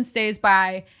Blitzen stays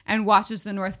by and watches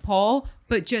the North Pole,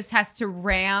 but just has to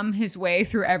ram his way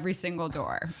through every single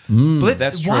door?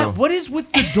 That's true. What is with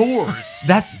the doors?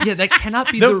 That cannot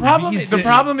be the the problem. reason. The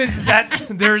problem is that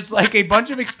there's like a bunch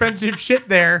of expensive shit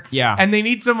there, and they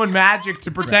need someone magic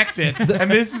to protect it.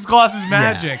 And Mrs. Claus's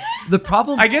magic. The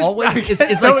problem I guess is so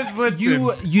like is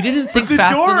Blitzen. you didn't think the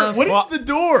fast door. enough. What is the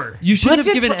door? You shouldn't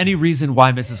have given any reason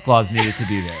why Mrs. Claus needed to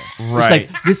be there. Right.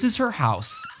 It's like, this is her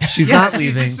house. She's not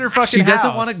leaving. She's just her fucking she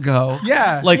doesn't house. want to go.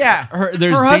 Yeah. Like, Yeah.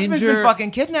 there's Her husband's danger. been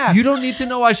fucking kidnapped. You don't need to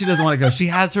know why she doesn't want to go. She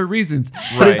has her reasons.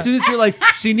 But as soon as you're like,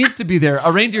 she needs to be there,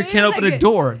 a reindeer can't open a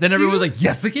door, then everyone's like,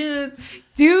 yes, they can.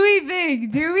 Do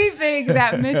we think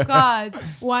that Miss Claus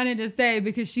wanted to stay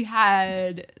because she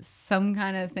had some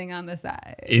kind of thing on the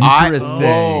side?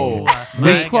 Interesting.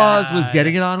 Miss Claus was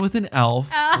getting it on with an elf.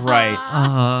 Right.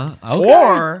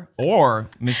 Okay. Or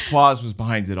Miss Claus was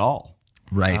behind it all.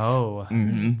 Right. Oh.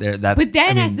 That's, But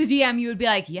then as the DM, you would be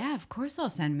like, yeah, of course I'll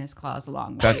send Miss Claus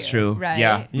along with That's you. true. Right?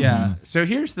 Yeah. Yeah. So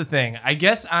here's the thing. I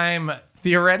guess I'm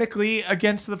theoretically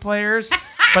against the players,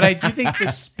 but I do think the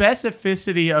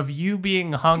specificity of you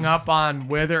being hung up on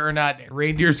whether or not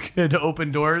reindeers could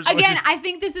open doors. Again, I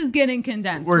think this is getting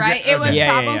condensed, We're right? get- It was okay.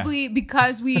 Yeah. probably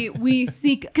because we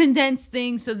seek condensed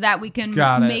things so that we can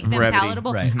Got it. make them Brevity.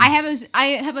 palatable. Right. I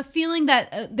have a feeling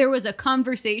that there was a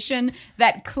conversation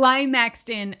that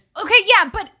climaxed in, okay, yeah,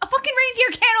 but a fucking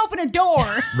reindeer can't open a door.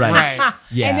 right.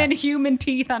 Yeah. And then human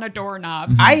teeth on a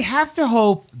doorknob. I have to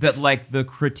hope that like the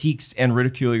critiques and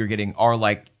ridicule you're getting are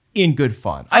like in good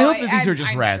fun. I hope that these are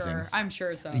just razzings. I'm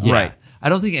sure so. Yeah. Right. I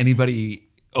don't think anybody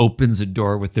opens a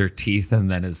door with their teeth and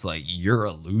then is like, you're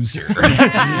a loser.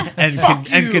 and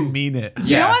can mean it.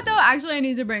 You know what though? Actually, I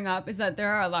need to bring up is that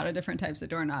there are a lot of different types of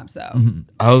doorknobs though.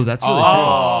 Oh, that's really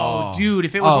Oh, dude,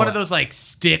 if it was Oh. one of those like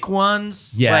stick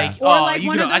ones, Yeah. like Or like you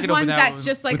one could- of I those could open ones that that's with-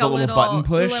 just like with a a little little button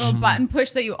push? little button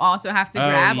push that you also have to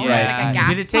grab, almost yeah. like a gas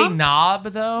Did it say pump. knob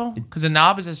though? Because a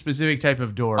knob is a specific type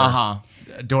of door.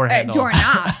 Door A handle.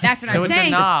 doorknob. That's what So I'm it's a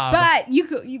saying. knob. But you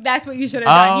could. That's what you should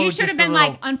have done. Oh, You just should have a been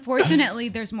little- like, unfortunately,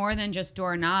 there's more than just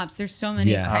doorknobs. There's so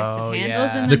many Yeah. types Oh, of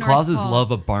handles yeah. in The North Clauses Pole.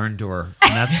 love a barn door,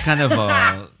 and that's kind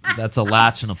of that's a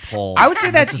latch and a pole. I would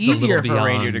say that's just a little easier for a beyond.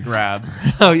 reindeer to grab.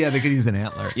 Oh yeah, they could use an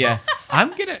antler. Yeah.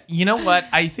 I'm gonna, you know what?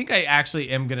 I think I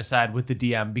actually am gonna side with the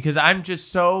DM because I'm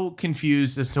just so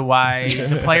confused as to why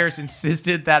the players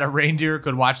insisted that a reindeer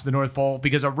could watch the North Pole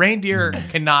because a reindeer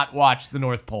cannot watch the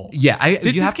North Pole. Yeah,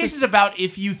 This you have case to. is about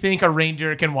if you think a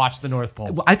reindeer can watch the North Pole.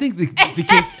 Well, I think the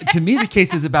case to me the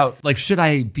case is about like should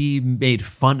I be made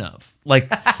fun of like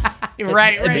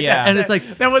Right. Yeah. and it's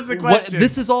like that was the question.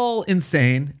 this is all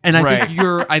insane and I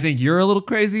think you're a little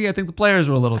crazy. I think the players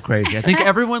were a little crazy. I think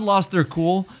everyone lost their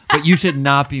cool, but you should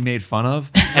not be made fun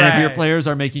of. And if your Right. players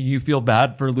are making you feel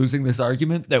bad for losing this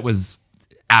argument that was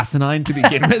asinine to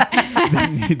begin with,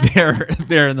 then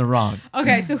they're in the wrong.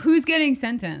 Okay, so who's getting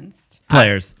sentenced?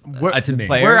 Players to me.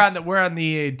 players. we're on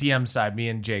the DM side, me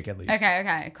and Jake at least.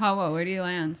 Okay. Kawa, where do you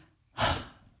land?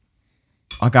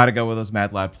 I gotta go with those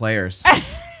Mad Lad players.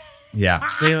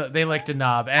 Yeah. They licked a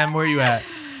knob. Em, where you at?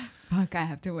 Fuck, I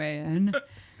have to weigh in.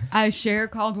 I share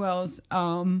Caldwell's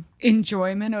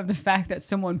enjoyment of the fact that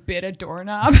someone bit a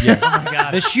doorknob. Yeah. Oh my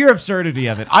God. The sheer absurdity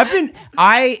of it.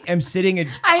 I am sitting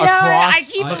I know, across. I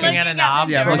keep looking at a knob.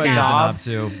 Yeah, door looking at the knob. knob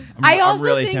too. I also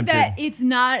really think tempted. that it's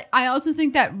not. I also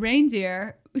think that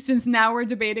reindeer. Since now we're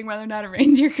debating whether or not a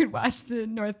reindeer could watch the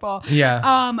North Pole. Yeah.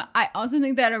 I also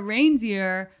think that a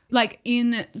reindeer, like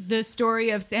in the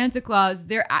story of Santa Claus,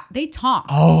 they talk.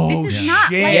 Oh, this is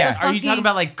not like yeah. a Are you fucking- talking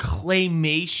about like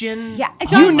claymation? Yeah,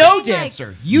 it's You what I'm know, saying, like,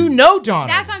 Dancer. You know, Donald.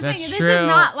 that's what I'm That's saying.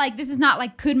 true. This is not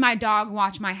like could my dog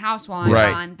watch my house while I'm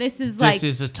Right. gone. This is like This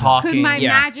is a talking. could my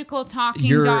Yeah. magical talking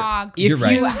You're- dog you're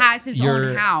who right. has his own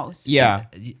You're- house Yeah.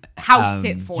 house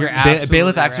sit for you're me. absolutely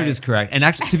Bailiff Axford right. is correct. And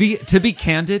actually, to be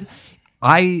candid,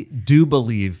 I do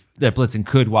believe that Blitzen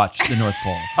could watch the North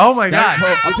Pole. Oh my God.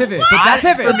 I'll pivot.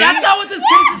 But that's not what this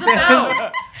case is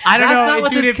about. I don't That's know. not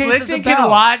what Dude, this if case is Blitzen can about.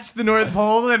 watch the North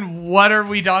Pole, then what are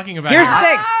we talking about? Here's the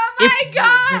here? thing. Oh my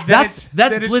god! That's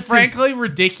Then it's Blitzen's. frankly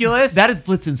ridiculous. That is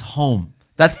Blitzen's home.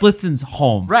 That's Blitzen's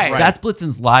home. Right. That's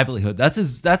Blitzen's livelihood. That's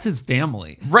his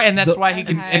family. right, and that's why he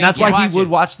can. Okay. And that's why he would it.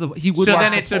 watch the. He would So watch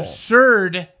then the it's poll.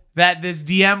 absurd that this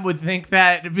DM would think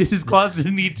that Mrs. Claus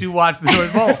would need to watch the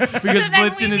North Pole because then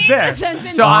Blitzen we is need there. to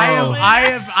sentence So Nolan.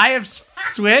 I have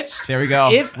switched. There we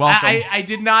go. If Welcome. I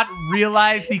did not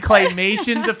realize the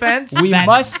claymation defense, We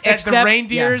must that accept- the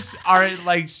reindeers are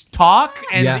like talk,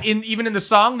 and Yeah. even in the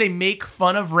song they make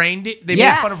fun of reindeer. They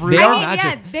Yeah. make fun of They Rudolph. are I mean, magic.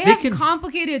 yeah, they They have can-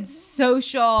 complicated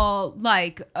social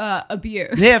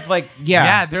abuse. They have like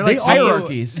Yeah, they're like They also-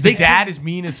 hierarchies. The dad is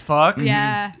mean as fuck.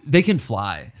 Yeah. They can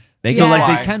fly. They so can like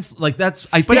fly. they can like that's.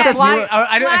 I But think a that's. flying, your-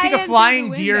 I think Fly a into flying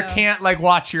the deer window. can't like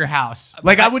watch your house.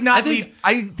 Like I would not I think. leave.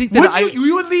 I think that Would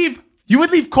you would leave? You would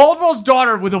leave Caldwell's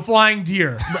daughter with a flying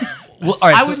deer. Well, all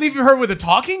right. I so- would leave her with a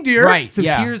talking deer. Right. So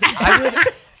Yeah. here's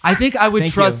I think I would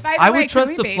Thank trust you. By the I way, would can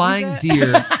trust we the babysit? flying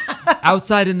deer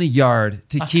outside in the yard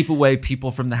to keep away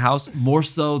people from the house more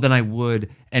so than I would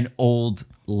an old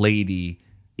lady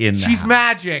in the She's house.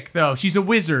 magic though. She's a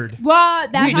wizard. Well,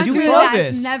 that's Wait, not you true. love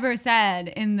That's this. never said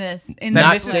in this. In That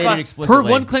Not this this is stated fun. explicitly.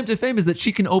 Her one claim to fame is that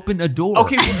she can open a door.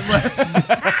 Okay.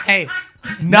 Hey,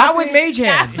 Not with Mage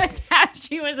That Hand. was how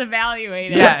she was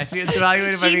evaluated. Yeah, she was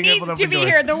evaluated by She being able needs to to open be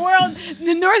doors. here.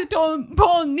 The North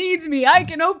Pole needs me. I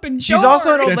can open doors. She's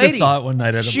also an old Santa lady. saw it one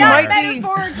night at a She bar. Not might be-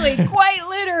 metaphorically, quite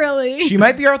literally. She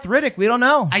might be arthritic. We don't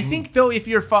know. I think though, if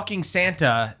you're fucking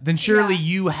Santa, then surely Yeah.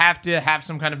 you have to have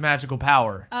some kind of magical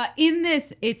power. In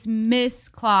this, it's Miss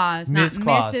Claus, Miss not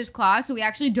Claus. Mrs. Claus. So we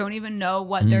actually don't even know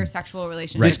what their sexual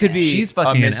relationship This could is. be She's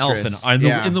fucking a an elf mistress.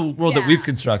 in the world that Yeah. we've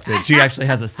constructed. She actually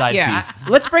has a side Yeah. piece.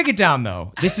 Let's break it down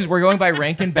though. We're going by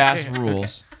Rankin Bass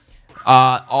rules.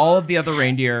 All of the other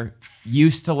reindeer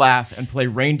used to laugh and play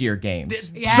reindeer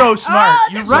games. Yeah. So smart.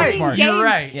 Oh, You're the right. fucking You're game.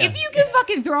 right. Yeah. If you can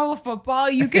fucking throw a football,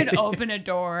 you can open a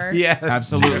door. Yeah,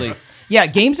 Absolutely. Yeah,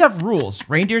 games have rules.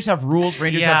 Reindeers have rules.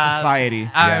 Reindeers have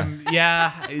society.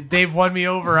 Yeah, they've won me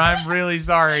over. I'm really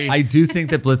sorry. I do think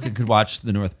that Blitzen could watch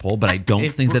the North Pole, but I don't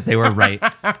think that they were right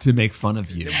to make fun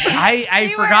of you. I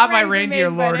You forgot weren't my right to reindeer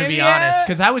make lore, fun to of be you. honest,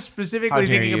 because I was How specifically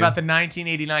dare thinking you. about the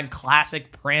 1989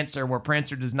 classic Prancer, where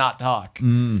Prancer does not talk.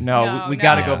 No, we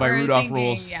got to go by we're Rudolph thinking,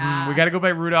 rules. Yeah. We got to go by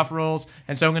Rudolph rules,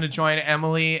 and so I'm going to join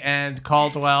Emily and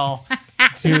Caldwell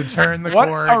to turn the What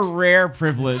court. a rare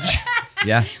privilege.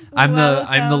 Yeah, I'm the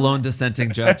Welcome. lone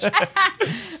dissenting judge.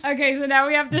 Okay, so now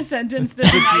we have to sentence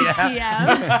this nice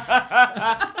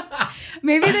TM.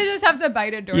 Maybe they just have to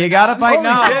bite a door. You gotta bite Holy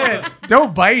now. shit.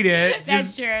 Don't bite it.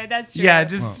 That's true. That's true. Yeah,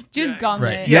 just gum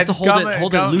Right. it. You have to just hold gum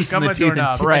it a- loose in gum the a teeth and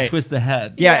doorknob. kick Right. and twist the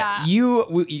head. Yeah,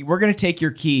 Yeah. we're gonna take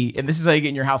your key, and this is how you get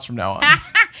in your house from now on.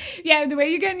 Yeah, the way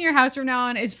you get in your house from now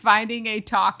on is finding a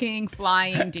talking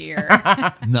flying deer.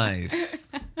 Nice.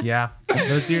 yeah.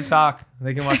 Those deer talk.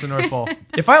 They can watch the North Pole.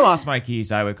 If I lost my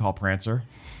keys, I would call Prancer.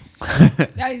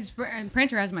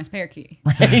 Prancer has my spare key.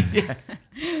 Right? Yeah.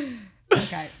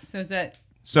 Okay, so is it?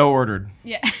 So ordered.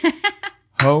 Yeah.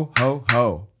 Ho ho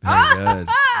ho. Very good.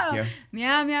 Oh, you.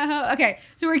 meow meow ho. Okay,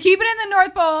 so we're keeping it in the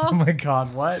North Oh Pole. my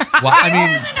God, what? Why, I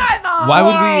mean, North Pole. why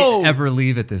would Whoa. we ever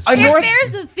leave at this A point? If North-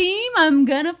 there's a theme, I'm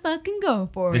gonna fucking go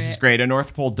for This it. is great. A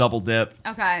North Pole double dip.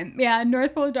 Okay, yeah,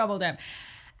 North Pole double dip.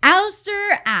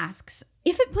 Alistair asks,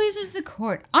 if it pleases the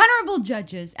court, honorable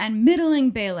judges, and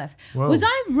middling bailiff, was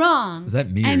I wrong? Was that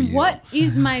me or And you? what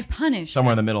is my punishment?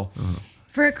 Somewhere in the middle.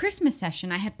 For a Christmas session,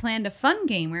 I had planned a fun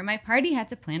game where my party had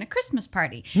to plan a Christmas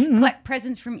party, collect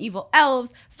presents from evil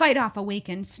elves, fight off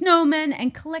awakened snowmen,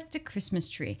 and collect a Christmas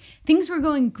tree. Things were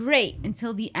going great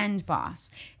until the end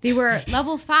boss. They were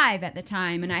level 5 at the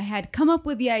time, and I had come up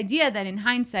with the idea that in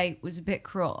hindsight was a bit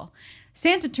cruel.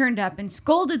 Santa turned up and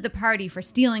scolded the party for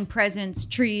stealing presents,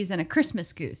 trees, and a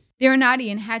Christmas goose. They were naughty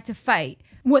and had to fight.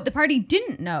 What the party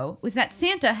didn't know was that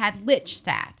Santa had lich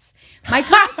stats. My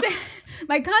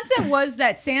concept was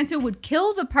that Santa would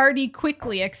kill the party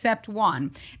quickly except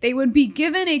one. They would be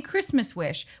given a Christmas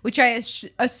wish, which I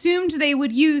assumed they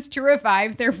would use to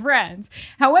revive their friends.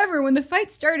 However, when the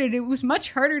fight started, it was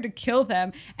much harder to kill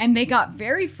them, and they got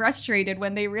very frustrated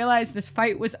when they realized this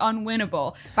fight was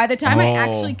unwinnable. By the time I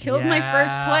actually killed my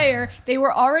first player, they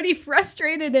were already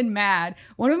frustrated and mad.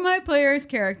 One of my players'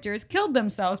 characters killed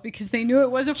themselves because they knew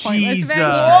it was a pointless venture.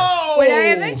 When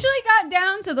I eventually got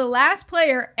down to the last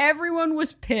player, everyone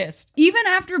was pissed. Even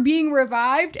after being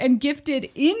revived and gifted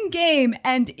in-game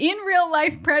and in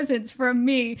real-life presents from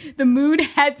me, the mood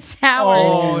had soured.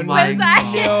 Oh, my Was I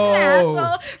an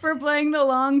asshole for playing the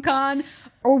long con?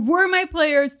 Or were my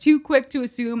players too quick to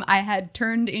assume I had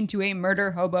turned into a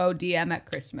murder hobo DM at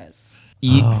Christmas?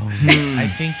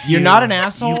 I think You're not an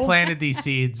asshole? You planted these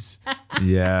seeds,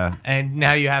 Yeah. and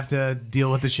now you have to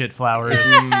deal with the shit flowers.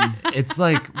 It's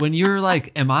like when you're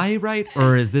like, am I right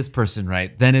or is this person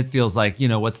right? Then it feels like,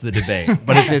 what's the debate?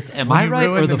 But if it's, am I you right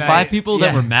ruin or the the night. 5 people that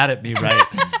Yeah. were mad at me right?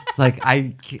 It's like,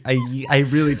 I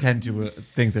really tend to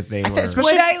think that they were.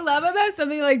 What I love about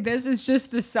something like this is just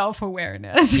the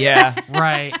self-awareness. Yeah.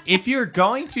 Right. If you're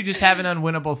going to just have an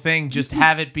unwinnable thing, just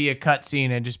have it be a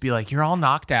cutscene and just be like, you're all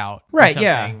knocked out. or Right,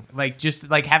 yeah. something. Like just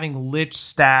like having lich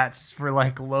stats for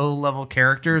like low level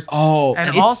characters. Oh, and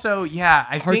it's also, yeah,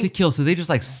 I hard think to kill, so they just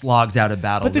like slogged out a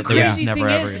battle But the that they were just crazy never thing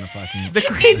ever is- gonna fucking. the It's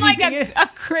crazy like thing is, a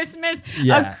Christmas,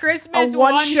 Yeah. a Christmas A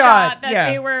one one shot, shot that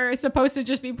yeah. they were supposed to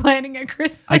just be planning a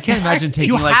Christmas. I can't imagine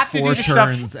taking you like have to 4 do the stuff.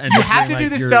 turns and You just have to being do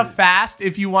like, this you're- stuff fast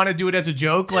if you want to do it as a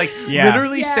joke. Like Yeah.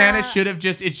 literally, Yeah. Santa should have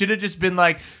just been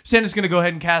like, Santa's gonna go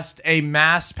ahead and cast a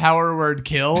mass power word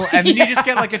kill, and then you just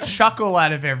get like a chuckle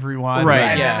out of everyone, Right,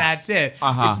 And yeah. then that's it.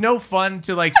 Uh-huh. It's no fun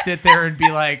to like sit there and be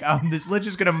like, this lich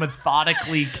is gonna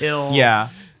methodically kill. Yeah.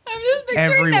 I'm just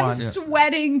picturing Everyone. them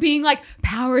sweating, being like,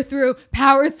 power through.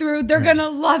 They're gonna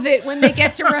love it when they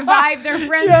get to revive their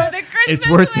friends with a Christmas It's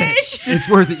worth wish. it. It's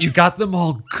worth it. You got them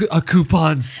all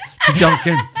coupons to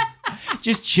Duncan.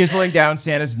 Just chiseling down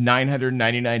Santa's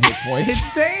 999 hit points.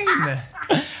 Insane.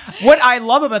 What I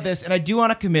love about this, and I do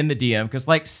want to commend the DM, because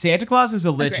like Santa Claus as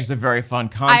a lich Agree. is a very fun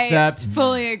I concept.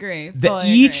 fully agree. That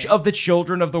each of the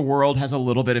children of the world has a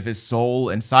little bit of his soul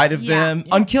inside of Yeah. them.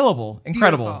 Unkillable.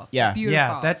 Incredible. Beautiful. Yeah. Beautiful.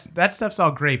 Yeah, that stuff's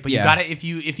all great, but Yeah. you got to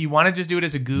if you want to just do it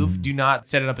as a goof, do not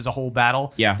set it up as a whole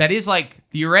battle. Yeah. that is like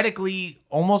theoretically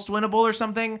almost winnable or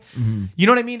something. You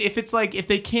know what I mean? If it's like if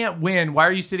they can't win, why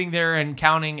are you sitting there and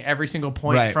counting every single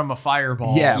point Right. from a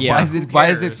fireball? Yeah. Yeah. Why is it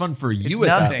cares? fun for you It's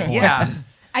at nothing. that point? Yeah.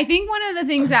 I think one of the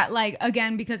things that, like,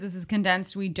 again, because this is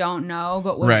condensed, we don't know,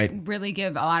 but would Right. really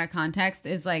give a lot of context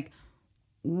is like,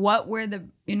 what were the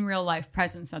in real life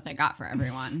presents that they got for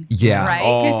everyone? Yeah. Right?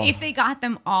 Oh. Because if they got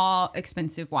them all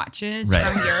expensive watches Right.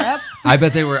 from Europe, I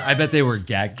bet they were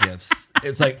gag gifts.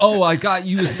 It's like, oh, I got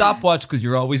you a stopwatch because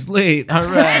you're always late. All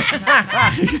right.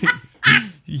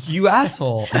 You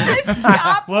asshole.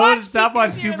 stopwatch. What would a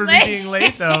stopwatch because do you're for me late. being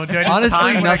late though? Do I just Honestly,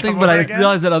 time when I nothing, come but over I again?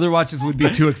 realized that other watches would be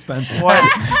too expensive.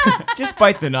 Just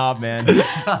bite the knob, man.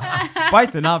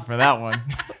 Bite the knob for that one.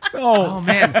 Oh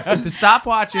man, the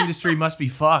stopwatch industry must be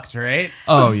fucked, right?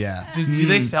 Oh, yeah. Do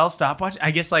they sell stopwatch?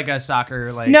 I guess like a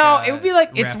soccer like. No, it would be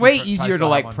like it's ref way would probably easier to still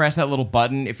like have one. press that little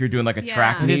button if you're doing like a Yeah.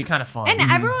 track It meet. is kind of fun. And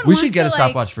everyone We wants should get to, a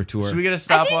stopwatch for tour. Should we get a I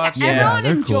stopwatch? think Yeah, everyone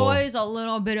they're cool. enjoys a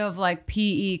little bit of like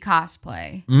PE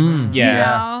cosplay. Yeah. You know?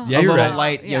 Yeah, a you're little right.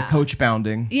 light, Yeah. coach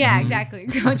bounding. Yeah, exactly.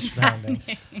 Coach Pounding.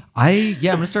 I'm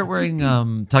gonna start wearing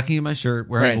tucking in my shirt,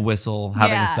 wearing Right. a whistle,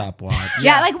 having Yeah. a stopwatch.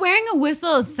 Yeah, like wearing a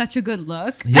whistle is such a good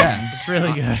look. Yeah. It's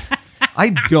really good. I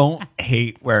don't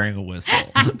hate wearing a whistle.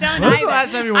 Don't When was the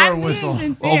last time you wore a I'm being whistle?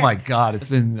 sincere. Oh my god, it's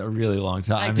been a really long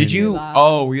time. Did you? Wow.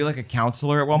 Oh, were you like a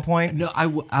counselor at one point? No,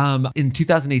 in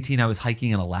 2018 I was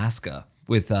hiking in Alaska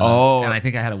with Oh. and I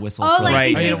think I had a whistle Oh, for like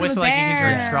Right. the Are you case a of whistle a like in case you're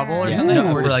in bear. trouble or Yeah. something? No,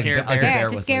 Or or to like scare a bear? bear Yeah, to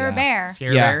whistle, scare a yeah. bear.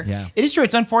 Scare Yeah. bear? Yeah. It is true.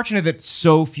 It's unfortunate that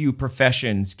so few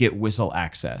professions get whistle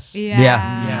access. Yeah.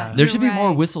 Yeah. There should be You're more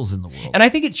right. whistles in the world. And I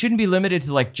think it shouldn't be limited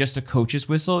to like just a coach's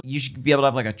whistle. You should be able to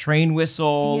have like a train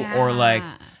whistle or like,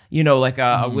 like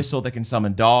a whistle that can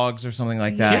summon dogs or something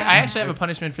like that. Yeah, I actually have a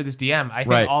punishment for this DM. I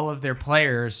think Right. all of their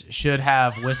players should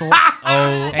have whistles. Oh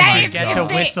And my you get to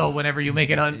God. whistle whenever you make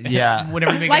an Yeah.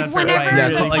 whenever you make Like an unfair whenever fight. yeah,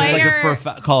 the like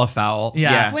player- call a foul.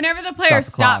 Yeah. Whenever the player Stop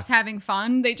the clock. stops having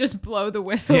fun, they just blow the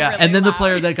whistle. Yeah. Really And then the loud.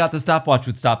 player that got the stopwatch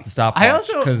would stop the stopwatch. I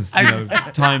also- because I-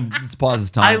 time this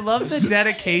pauses time. I love the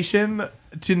dedication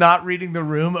to not reading the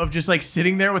room, of just like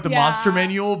sitting there with the monster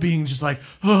manual, being just like,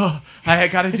 oh, I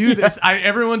gotta do this.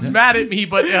 Everyone's mad at me,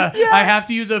 but I have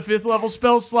to use a 5th level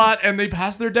spell slot, and they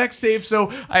pass their dex save,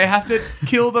 so I have to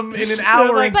kill them in an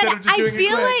hour instead of just doing it quick.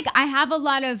 I feel like I have a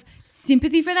lot of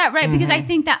sympathy for that, right? Because I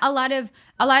think that a lot of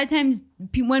times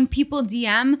when people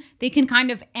DM, they can kind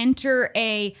of enter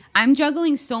I'm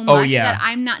juggling so much that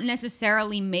I'm not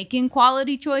necessarily making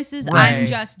quality choices. Right. I'm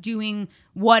just doing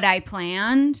what I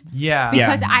planned. Yeah.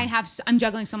 Because I'm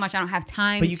juggling so much, I don't have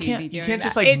time But you to can't, be doing you can't that.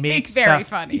 just like make it's stuff. very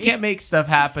funny. You can't make stuff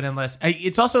happen unless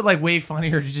it's also like way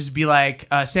funnier to just be like,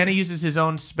 Santa uses his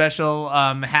own special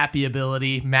happy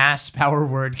ability, mass power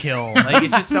word kill. Like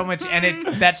it's just so much, and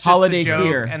that's just Holiday the joke,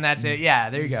 fear. and that's it. Yeah,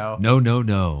 there you go.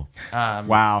 No.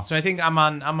 Wow. So I think I'm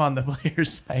on the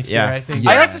player's side Yeah. here. I think.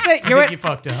 I also say, I think you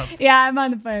fucked up. Yeah, I'm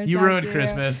on the player's You side ruined too.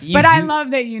 Christmas. But I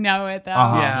love that you know it though.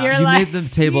 Yeah. You're You like, made the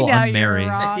table you know you unmerry. were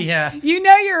wrong. Yeah. You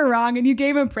know you were wrong, and you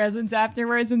gave them presents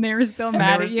afterwards, and they were still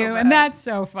mad were at still you, mad. and that's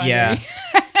so funny. Yeah.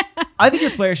 I think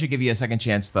your player should give you a second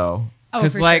chance, though. Oh,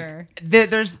 for like, sure.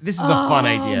 this is a fun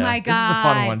idea. my This is a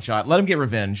fun God. one shot. Let him get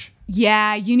revenge.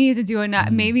 Yeah, you need to do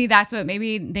another. Maybe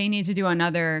they need to do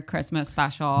another Christmas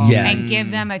special Yeah. and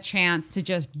give them a chance to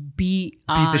just beat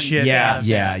the shit Yeah. out of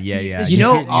Yeah. You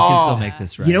know- you can still make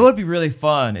this right. You know what would be really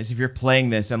fun is if you're playing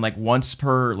this and like once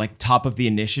per like top of the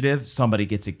initiative, somebody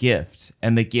gets a gift,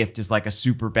 and the gift is like a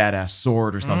super badass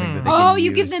sword or something that they can Oh,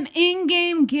 you use. give them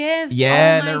in-game gifts.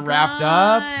 Yeah, Oh my they're wrapped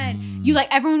up. God. You like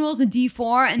everyone rolls a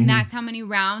D4, and that's how many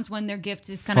rounds when their gift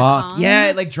is gonna Fuck come. yeah,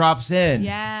 it like drops in.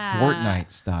 Yeah.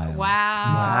 Fortnite style.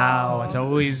 Wow, it's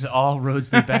always all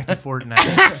roads lead back to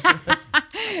Fortnite.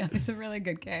 It's a really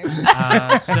good game.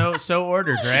 So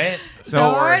ordered, right?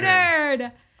 So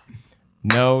ordered.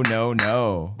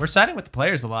 No. We're siding with the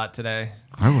players a lot today.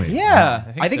 Are we? Yeah, I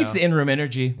I think think it's so. the in-room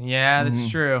energy. Yeah, this is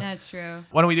true. That's true.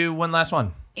 Why don't we do one last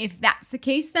one? If that's the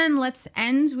case, then let's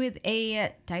end with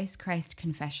a Dice Christ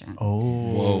confession.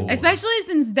 Oh, Especially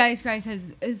since Dice Christ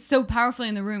is so powerfully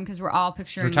in the room because we're all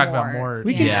picturing we're talking about Mort. Mort.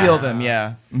 We can Yeah. feel them,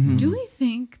 yeah. Do we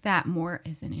think that Mort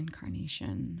is an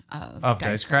incarnation of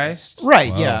Dice Christ.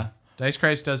 Right, yeah. Dice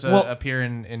Christ does Well, appear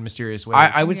in mysterious ways.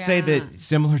 I would say Yeah. that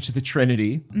similar to the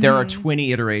Trinity, there are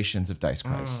 20 iterations of Dice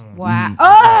Christ. Wow.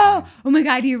 Oh my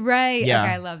God, you're right. Yeah.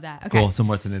 Okay, I love that. Okay. Cool. So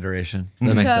what's an iteration?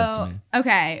 That makes sense to me.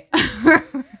 Okay.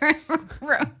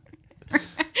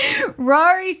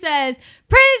 Rory says,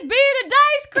 "Praise be to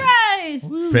Dice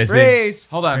Christ." Praise be. Praise.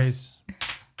 Hold on. Praise.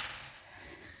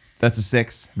 That's a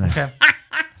 6. Nice. Okay.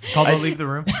 Caldwell, leave the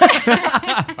room.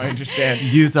 I understand.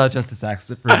 Use Justice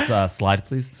Axford's slide,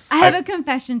 please. I have a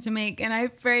confession to make, and I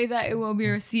pray that it will be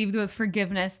received with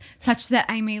forgiveness, such that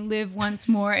I may live once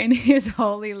more in His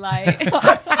holy light.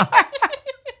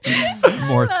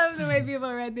 Morts. I love the way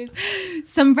people read these.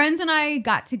 Some friends and I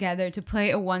got together to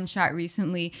play a one-shot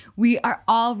recently. We are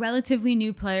all relatively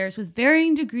new players with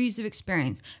varying degrees of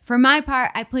experience. For my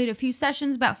part, I played a few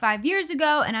sessions about 5 years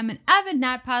ago, and I'm an avid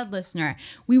NatPod listener.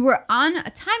 We were on a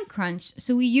time crunch,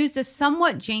 so we used a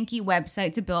somewhat janky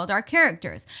website to build our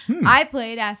characters. I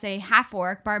played as a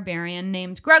half-orc barbarian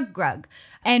named Grug.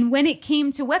 And when it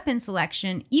came to weapon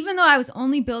selection, even though I was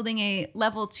only building a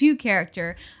level 2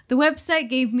 character, the website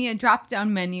gave me a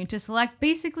drop-down menu to select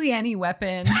basically any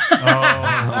weapon in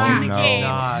the game.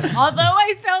 God. Although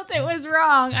I felt it was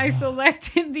wrong, I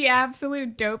selected the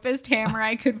absolute dopest hammer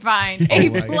I could find, a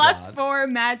 +4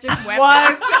 magic weapon.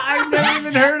 What? I've never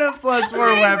even heard of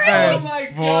 +4 weapons.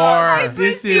 I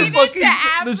This proceeded is to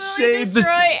absolutely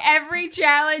destroy every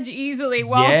challenge easily.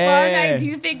 While fun, Yeah. I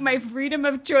do think my freedom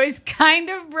of choice kind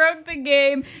of broke the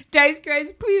game. Dice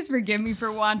Christ, please forgive me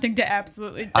for wanting to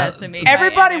absolutely decimate my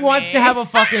Everybody enemy. wants to have a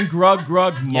fucking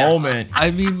grug moment.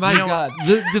 I mean, my God,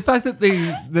 the fact that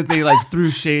they like threw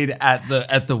shade at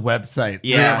the website.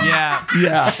 Yeah. Yeah.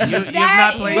 Yeah. You've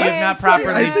not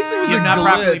properly. I think there was You've a not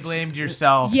properly glitch. blamed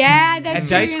yourself. Yeah, that's And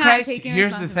true. Dice You're not Christ, taking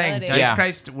here's the thing. responsibility. Dice Yeah.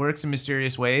 Christ works in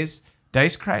mysterious ways.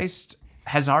 Dice Christ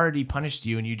has already punished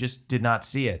you, and you just did not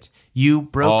see it. You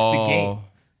broke the game.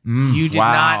 You did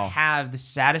wow. not have the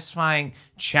satisfying,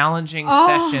 challenging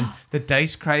session that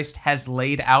Dice Christ has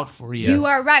laid out for you. You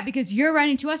are right, because you're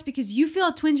writing to us because you feel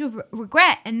a twinge of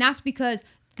regret, and that's because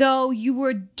though you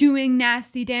were doing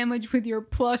nasty damage with your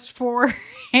 +4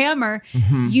 hammer,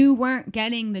 you weren't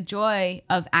getting the joy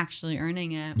of actually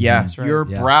earning it. Yeah, right. your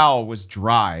Yeah. brow was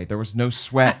dry. There was no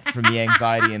sweat from the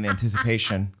anxiety and the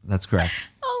anticipation. That's correct.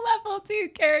 A level difficulty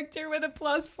character with a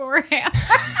 +4 hammer.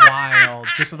 Wild.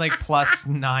 Just with like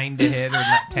 +9 to hit or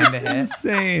 10 to hit.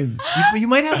 Insane. You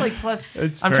might have like plus.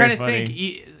 It's I'm very trying to funny.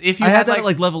 think. If you I had had that at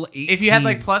like level 18. if you had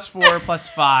like +4,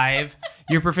 +5,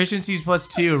 your proficiency is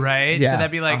 +2, right? Yeah. So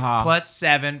that'd be like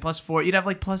 +7, +4. You'd have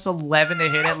like +11 to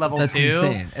hit at level That's 2.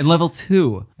 insane. And level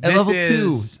 2. At This level 2.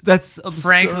 is That's absurd.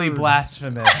 Frankly,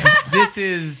 blasphemous. This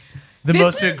is the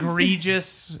most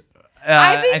egregious.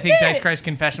 I think that- Dice Christ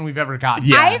confession we've ever gotten.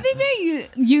 Yeah. I think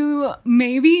that you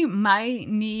maybe might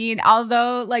need,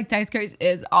 although like Dice Christ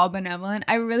is all benevolent,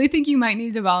 I really think you might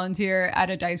need to volunteer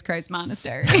at a Dice Christ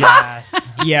monastery. Yes.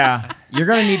 Yeah, you're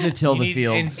gonna need to till You the need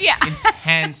fields. Yeah.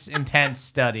 intense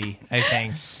study, I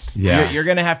think. Yeah. You're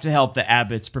gonna have to help the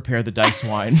abbots prepare the dice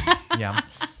wine. Yeah.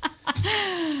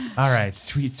 All right.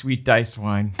 Sweet dice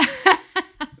wine.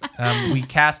 We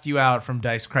cast you out from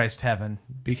Dice Christ Heaven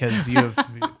because you have,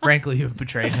 frankly, you have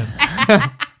betrayed him.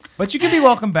 But you can be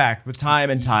welcome back with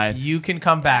time and tithe. You can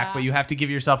come back, but you have to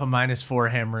give yourself a -4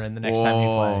 hammer in the next time you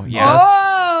play. Yeah.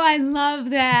 Oh, I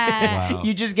love that. Wow.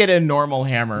 You just get a normal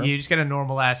hammer. You just get a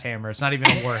normal ass hammer. It's not even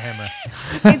a war hammer.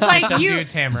 It's like Some you,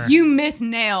 dude's hammer. you miss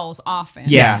nails often.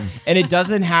 Yeah, and it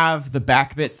doesn't have the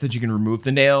back bits that you can remove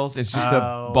the nails. It's just a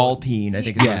Oh. ball peen, I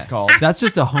think is what it's called. That's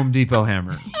just a Home Depot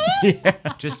hammer.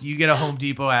 Just you get a Home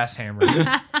Depot ass hammer.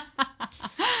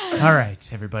 All right,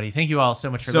 everybody. Thank you all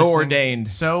so much for So listening.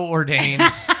 ordained. So ordained.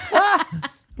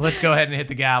 Let's go ahead and hit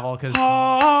the gavel because.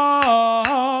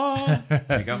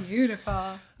 There you go.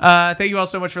 Beautiful. Thank you all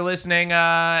so much for listening.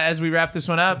 As we wrap this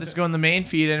one up, this is going in the main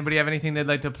feed. Anybody have anything they'd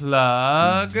like to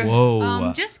plug?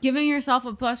 Whoa. Just giving yourself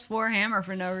a +4 hammer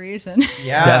for no reason.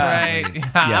 Yeah. That's right.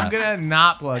 Yeah. I'm gonna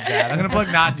not plug that. I'm gonna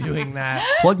plug not doing that.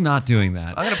 Plug not doing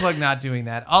that. I'm gonna plug not doing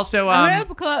that. Also, I'm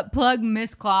gonna plug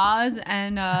Miss Claus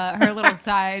and her little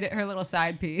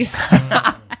side piece.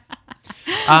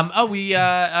 we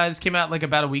this came out like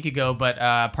about a week ago, but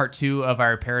part 2 of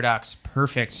our Paradox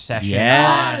Perfect session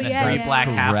Yeah. on Oh, yeah, Three yeah. Black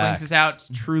Correct. Halflings is out.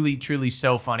 Truly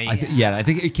so funny. I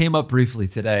think it came up briefly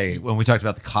today when we talked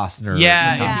about the Costner.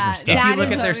 Yeah, the Costner Yeah, stuff. if that you is look at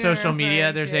what their we were social media,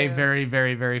 referring there's a to.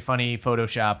 very funny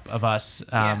Photoshop of us.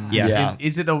 Yeah.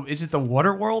 Is it the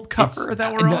Waterworld cover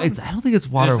that we're No, on? I don't think it's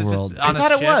Or is it just Waterworld. on I a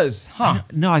thought it ship? was. Huh.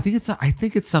 No, I think it's A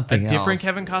something different else.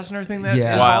 Kevin Costner thing that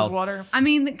Yeah. involves Wild. water. I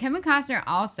mean, Kevin Costner,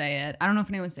 I'll say it. I don't know if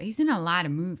anyone say he's in a lot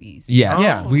of movies. Yeah, Oh,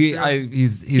 yeah. sure.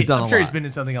 He's done. I'm a sure lot. he's been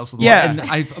in something else with Yeah. water.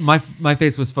 And my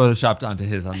face was photoshopped onto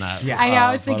his on that. Yeah. I know.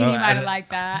 I was thinking photo. he might have And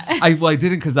liked that. I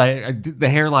didn't because the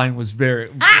hairline was very.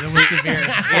 It was severe.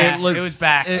 Yeah, looked- it was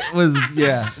back. It was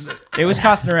yeah. It was It was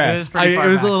Costner-esque. pretty far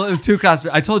It was back. it was too Costner.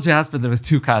 I told Jasper that it was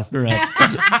too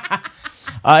Costner-esque.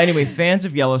 Anyway, fans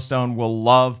of Yellowstone will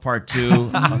love part 2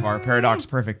 of our Paradox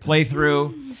Perfect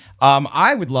playthrough.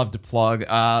 I would love to plug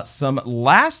some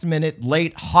last-minute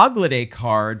late holiday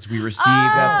cards we received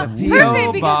at the P.O.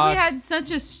 Perfect, because box. we had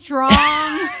such a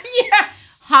strong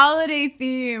holiday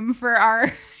theme for our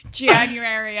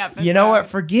January episode. You know what?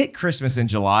 Forget Christmas in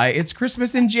July. It's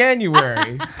Christmas in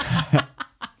January.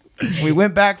 We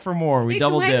went back for more. We It's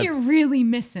double when dipped. you're really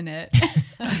missing it.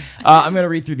 I'm going to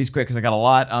read through these quick because I got a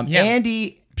lot. Yeah.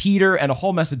 Andy, Peter, and a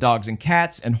whole mess of dogs and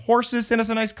cats and horses sent us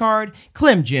a nice card.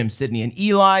 Clem, Jim, Sydney, and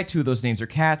Eli. 2 of those names are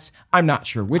cats. I'm not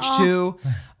sure which 2.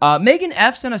 Megan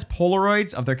F sent us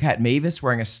Polaroids of their cat Mavis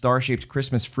wearing a star-shaped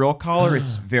Christmas frill collar.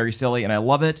 It's very silly, and I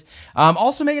love it.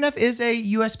 Also, Megan F is a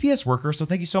USPS worker, so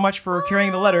thank you so much for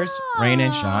carrying the letters. Rain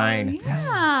and shine.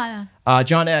 Yeah.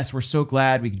 John S., we're so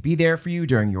glad we could be there for you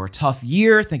during your tough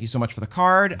year. Thank you so much for the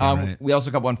card. right. We also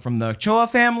got one from the Choa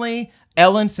family.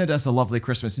 Ellen sent us a lovely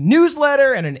Christmas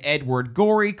newsletter and an Edward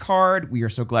Gorey card. We are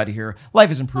so glad to hear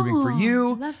life is improving for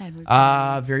you. love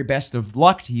Edward Very best of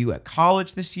luck to you at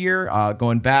college this year.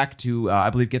 Going back to, I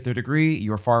believe, get their degree.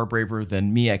 You're far braver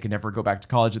than me. I could never go back to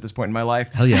college at this point in my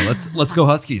life. Hell yeah, let's go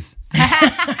Huskies.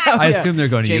 I assume they're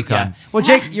going to Jake, UConn. yeah. Well,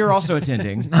 Jake, you're also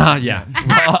attending. Yeah,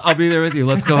 well, I'll be there with you.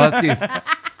 Let's go Huskies.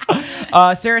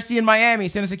 Sarah C. in Miami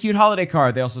sent us a cute holiday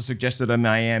card. They also suggested a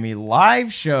Miami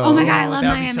live show. Oh my God, I love That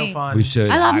would be Miami. so fun. We should.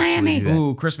 I love actually Miami. do that.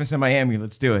 Ooh, Christmas in Miami.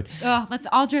 Let's do it. Ugh, let's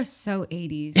all dress so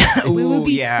 80s. We would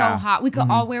be yeah. so hot. We could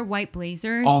all wear white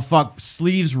blazers. Oh, fuck.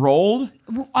 Sleeves rolled?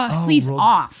 Sleeves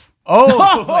off.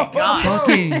 Oh my god.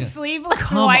 Fucking Sleeveless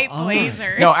Come white on.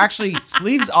 blazers. No, actually,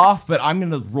 sleeves off, but I'm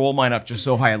going to roll mine up just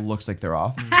so high it looks like they're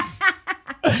off.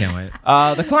 I can't wait.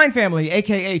 The Klein family,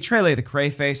 a.k.a. Trele the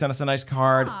Crayface, sent us a nice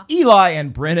card. Eli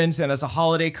and Brennan sent us a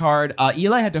holiday card.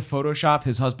 Eli had to Photoshop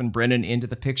his husband Brennan into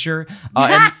the picture.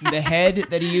 And the head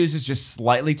that he used is just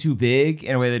slightly too big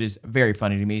in a way that is very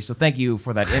funny to me. So thank you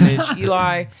for that image,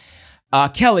 Eli.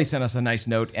 Kelly sent us a nice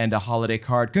note and a holiday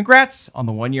card. Congrats on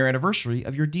the 1-year anniversary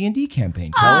of your D&D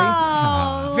campaign, Kelly.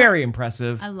 Oh, Very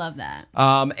impressive. I love that.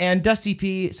 And Dusty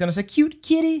P sent us a cute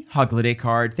kitty holiday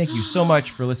card. Thank you so much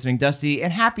for listening, Dusty,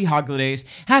 and happy holidays.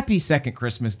 Happy second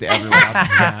Christmas to everyone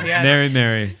out there. Yes.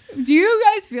 Merry. Do you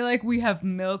guys feel like we have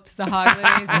milked the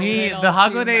holidays? The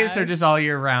holidays are just all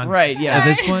year round. Right, yeah. At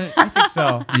this point, I think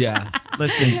so. yeah.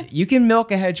 Listen, you can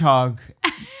milk a hedgehog.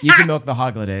 You can milk the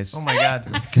holidays. Oh my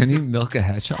God. Can you milk a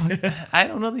hedgehog? I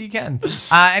don't know that you can.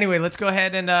 Anyway, let's go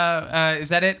ahead and is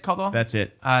that it, Caldwell? That's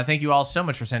it. Thank you all so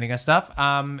much for sending us stuff.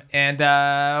 And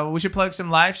we should plug some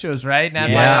live shows, right?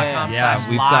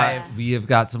 We have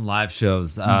got some live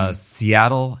shows.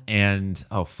 Seattle and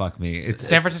San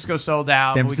Francisco sold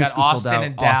out. San We got Francisco sold Austin out.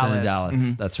 and Dallas. Austin and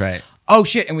Dallas. That's right. Oh,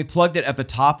 shit. And we plugged it at the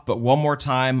top, but one more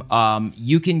time.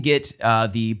 You can get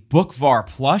the Bookvar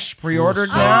plush pre-ordered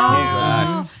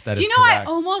now. Correct. That Do is you know correct.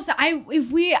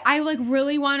 I like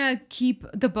really want to keep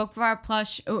the Bookvar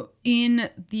plush in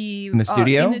the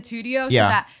studio? In the studio, so Yeah.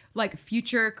 that like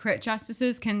future crit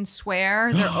justices can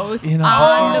swear their oath In a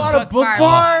on the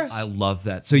Bookvar. I love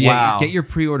that. So yeah, Wow. get your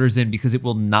pre-orders in because it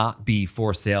will not be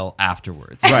for sale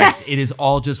afterwards. Right. It is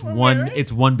all just one. really?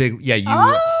 It's one big. Yeah.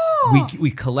 Oh. We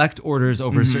collect orders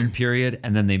over a certain period,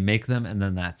 and then they make them, and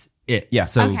then that's it. Yeah.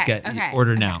 So Okay, get okay.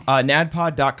 order now.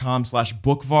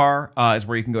 nadpod.com/bookvar is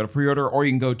where you can go to pre-order, or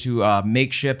you can go to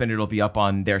Makeship, and it'll be up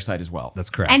on their site as well. That's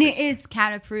correct. And it is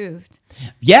cat approved.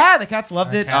 Yeah, the cats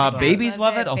loved it. cats love Babies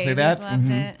love it. I'll say that. Babies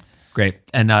loved it. Great.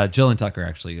 And Jill and Tucker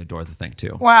actually adore the thing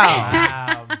too.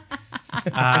 Wow.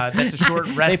 That's a short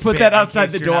rest. They put bit that in outside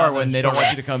case the you're door not when they don't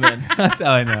want you to come in. That's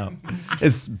how I know.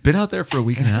 It's been out there for a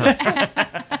week and a half.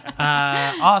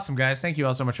 Awesome, guys. Thank you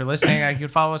all so much for listening. You can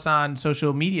follow us on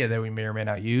social media that we may or may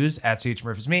not use at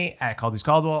CHMurphisme, at Caldy's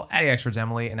Caldwell, at Experts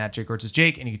Emily, and at Jake Ortiz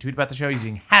Jake. And you can tweet about the show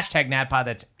using #NADPOD.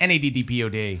 That's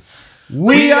NADDPOD.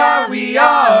 We are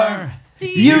The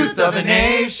youth of a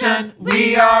nation.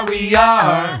 We are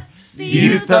the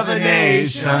youth of a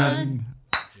nation.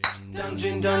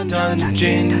 Dungeon, dun,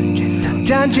 dungeon, dungeon,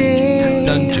 dungeon,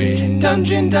 dungeon,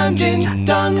 dungeon, dungeon,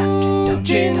 dungeon, dungeon,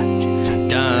 dungeon,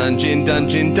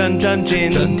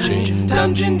 dungeon,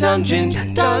 dungeon,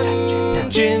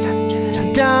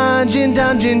 dungeon, dungeon,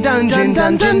 dungeon,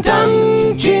 dungeon,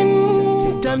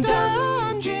 dungeon,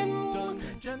 dungeon.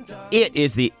 It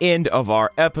is the end of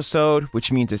our episode,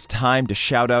 which means it's time to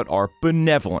shout out our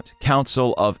benevolent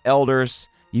council of elders.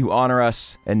 You honor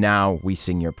us, and now we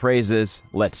sing your praises.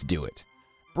 Let's do it.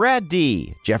 Brad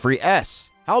D., Jeffrey S.,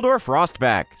 Haldor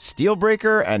Frostback,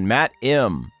 Steelbreaker, and Matt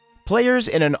M. Players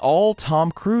in an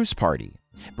all-Tom Cruise party.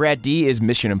 Brad D. is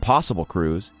Mission Impossible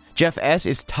Cruise. Jeff S.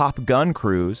 is Top Gun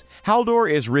Cruise.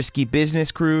 Haldor is Risky Business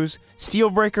Cruise.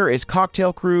 Steelbreaker is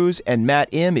Cocktail Cruise. And Matt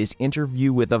M. is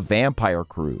Interview with a Vampire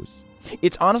Cruise.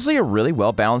 It's honestly a really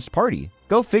well-balanced party.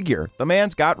 Go figure. The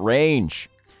man's got range.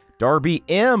 Darby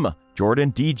M.,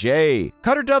 Jordan DJ,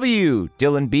 Cutter W,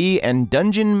 Dylan B, and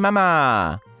Dungeon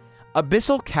Mama.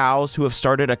 Abyssal cows who have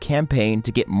started a campaign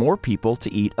to get more people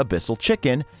to eat Abyssal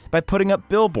chicken by putting up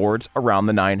billboards around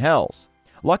the 9 hells.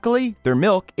 Luckily, their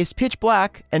milk is pitch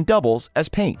black and doubles as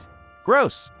paint.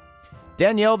 Gross.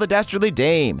 Danielle the Dastardly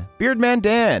Dame, Beardman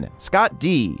Dan, Scott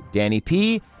D, Danny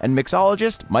P, and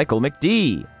mixologist Michael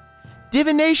McD.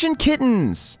 Divination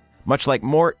Kittens. Much like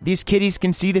Mort, these kitties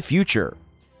can see the future.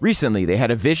 Recently, they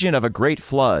had a vision of a great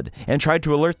flood and tried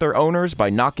to alert their owners by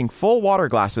knocking full water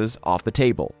glasses off the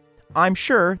table. I'm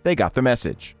sure they got the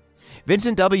message.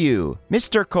 Vincent W.,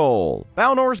 Mr. Cole,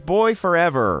 Balnor's Boy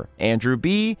Forever, Andrew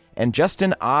B., and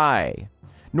Justin I.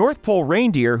 North Pole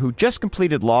Reindeer who just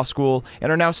completed law school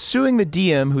and are now suing the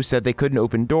DM who said they couldn't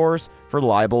open doors for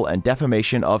libel and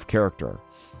defamation of character.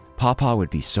 Papa would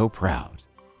be so proud.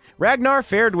 Ragnar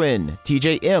Fairdwin,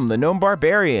 TJ M, the Gnome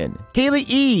Barbarian, Kaylee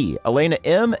E, Elena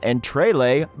M, and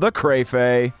Trele, the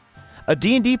Crayfay. A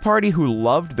D&D party who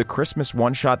loved the Christmas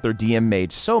one-shot their DM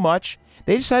made so much,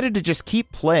 they decided to just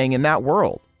keep playing in that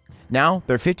world. Now,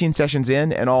 they're 15 sessions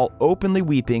in and all openly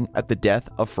weeping at the death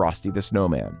of Frosty the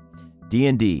Snowman.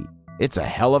 D&D, it's a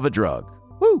hell of a drug.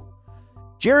 Woo!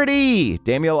 Jared E.,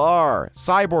 Damiel R.,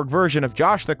 cyborg version of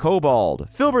Josh the Kobold,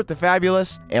 Filbert the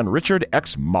Fabulous, and Richard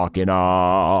Ex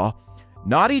Machina.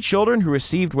 Naughty children who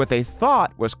received what they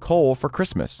thought was coal for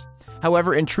Christmas.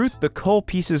 However, in truth, the coal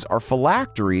pieces are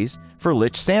phylacteries for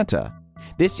Lich Santa.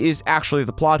 This is actually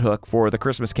the plot hook for the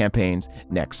Christmas campaign's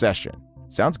next session.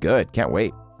 Sounds good, can't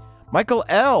wait. Michael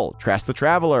L., Trask the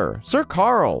Traveler, Sir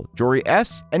Carl, Jory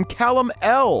S., and Callum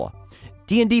L.,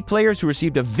 D&D players who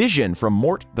received a vision from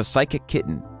Mort the Psychic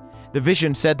Kitten. The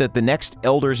vision said that the next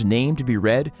elder's name to be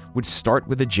read would start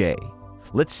with a J.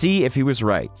 Let's see if he was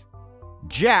right.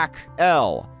 Jack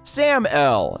L., Sam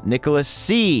L., Nicholas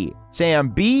C., Sam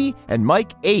B., and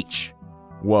Mike H.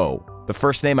 Whoa. The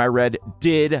first name I read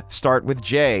did start with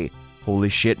J. Holy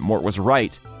shit, Mort was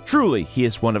right. Truly, he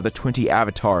is one of the 20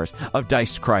 avatars of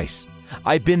Diced Christ.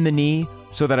 I bend the knee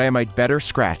so that I might better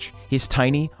scratch his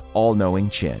tiny, all-knowing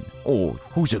chin. Oh,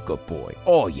 who's a good boy?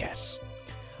 Oh, yes.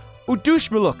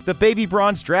 Udushmaluk, the baby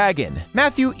bronze dragon.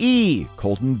 Matthew E.,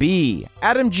 Colton B.,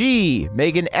 Adam G.,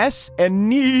 Megan S., and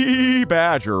Nee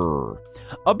Badger.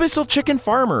 Abyssal chicken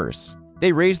farmers.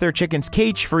 They raise their chickens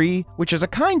cage-free, which is a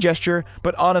kind gesture,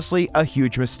 but honestly a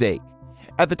huge mistake.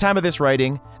 At the time of this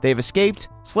writing, they have escaped,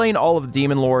 slain all of the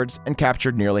demon lords, and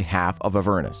captured nearly half of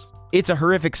Avernus. It's a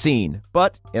horrific scene,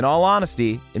 but in all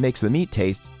honesty, it makes the meat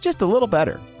taste just a little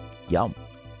better. Yum.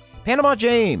 Panama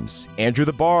James, Andrew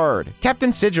the Bard,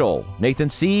 Captain Sigil, Nathan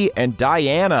C., and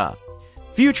Diana.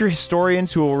 Future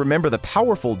historians who will remember the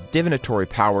powerful divinatory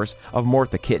powers of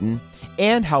Mort the Kitten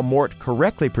and how Mort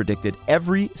correctly predicted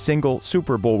every single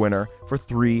Super Bowl winner for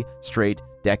 3 straight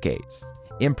decades.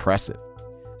 Impressive.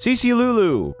 Cece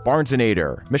Lulu,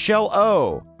 Barnesonator, Michelle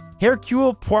O.,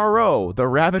 Hercule Poirot, the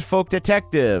Rabbit Folk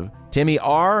Detective, Timmy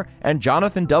R., and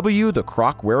Jonathan W., the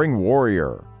Croc-Wearing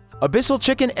Warrior. Abyssal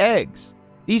chicken eggs.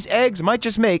 These eggs might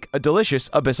just make a delicious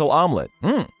abyssal omelet.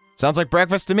 Sounds like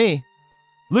breakfast to me.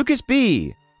 Lucas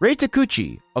B., Ray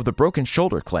Takuchi of the Broken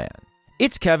Shoulder Clan.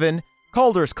 It's Kevin,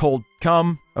 Calder's Cold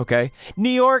Cum, okay, New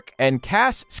York, and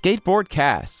Cass Skateboard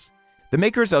Cass. The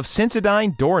makers of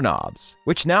Sensodyne doorknobs,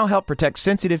 which now help protect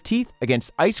sensitive teeth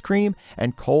against ice cream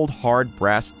and cold, hard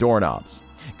brass doorknobs.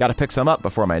 Gotta pick some up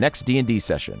before my next D&D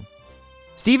session.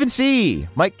 Stephen C.,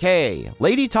 Mike K.,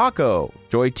 Lady Taco,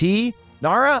 Joy T.,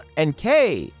 Nara, and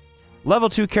K. Level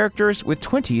 2 characters with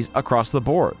 20s across the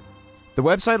board. The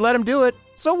website let him do it,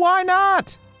 so why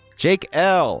not? Jake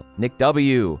L., Nick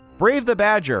W., Brave the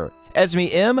Badger, Esme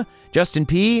M., Justin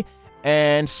P.,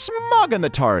 and Smog in the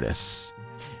TARDIS.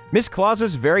 Miss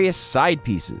Claus's various side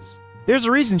pieces. There's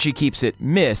a reason she keeps it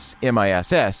Miss,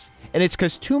 M-I-S-S, and it's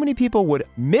because too many people would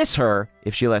miss her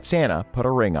if she let Santa put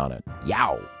a ring on it.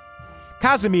 Yow.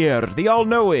 Casimir, the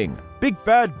All-Knowing, Big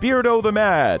Bad Beardo the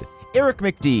Mad, Eric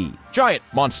McD, Giant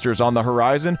Monsters on the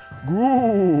Horizon,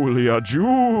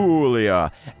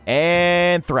 Julia,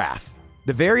 and Thraff.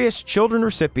 The various children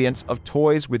recipients of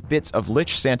toys with bits of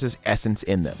Lich Santa's essence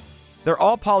in them. They're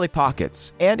all Polly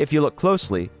Pockets, and if you look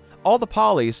closely, all the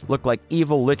Pollys look like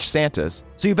evil Lich Santas,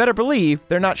 so you better believe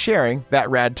they're not sharing that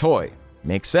rad toy.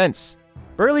 Makes sense.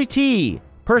 Burley T.,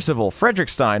 Percival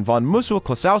Frederickstein von Musul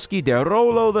Klasowski de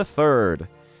Rolo III,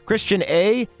 Christian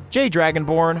A., J.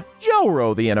 Dragonborn,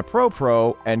 Joro the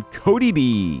Inapro, and Cody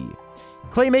B.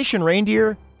 Claymation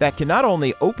reindeer that can not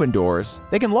only open doors,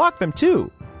 they can lock them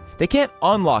too. They can't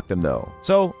unlock them though,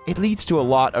 so it leads to a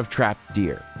lot of trapped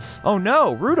deer. Oh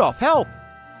no, Rudolph, help!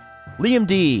 Liam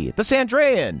D., The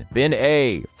Sandrayan, Ben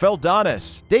A.,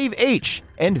 Feldonis, Dave H.,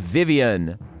 and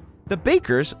Vivian. The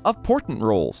bakers of portent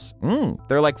rolls.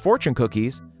 They're like fortune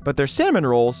cookies, but they're cinnamon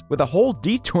rolls with a whole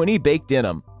D20 baked in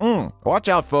them. Watch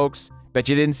out, folks. Bet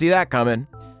you didn't see that coming.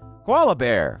 Koala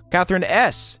Bear, Catherine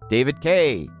S., David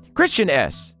K., Christian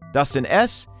S., Dustin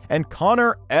S., and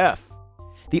Connor F.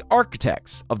 The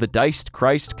architects of the Diced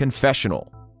Christ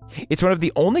Confessional. It's one of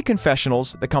the only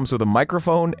confessionals that comes with a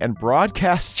microphone and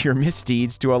broadcasts your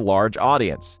misdeeds to a large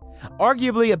audience.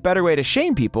 Arguably a better way to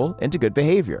shame people into good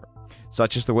behavior.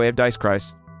 Such is the way of Dice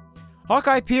Christ.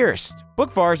 Hawkeye Pierced,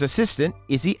 Bookvar's assistant,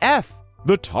 Izzy F.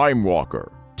 The Time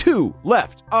Walker. 2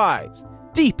 left eyes.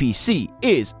 DPC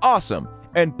is awesome.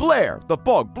 And Blair, the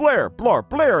Bug Blair,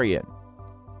 Blarian.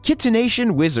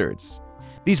 Kittenation Wizards.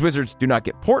 These wizards do not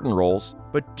get portent rolls,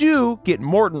 but do get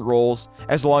Morton rolls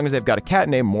as long as they've got a cat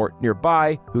named Mort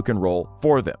nearby who can roll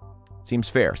for them. Seems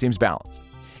fair, seems balanced.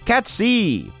 Cat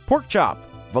C, Porkchop,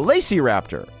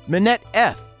 Velociraptor, Minette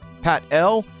F, Pat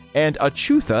L, and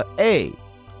Achutha A.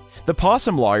 The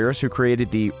possum lawyers who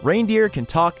created the Reindeer Can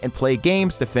Talk and Play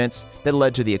Games defense that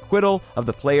led to the acquittal of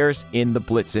the players in the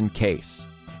Blitzen case.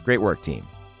 Great work, team.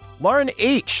 Lauren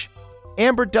H,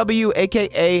 Amber W,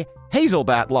 aka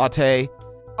Hazelbat Latte,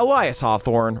 Elias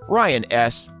Hawthorne, Ryan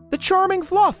S., The Charming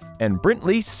Fluff, and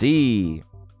Brintley C.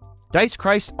 Dice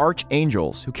Christ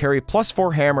Archangels, who carry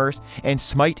 +4 hammers and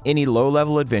smite any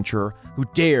low-level adventurer who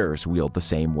dares wield the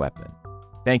same weapon.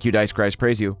 Thank you, Dice Christ.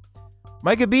 Praise you.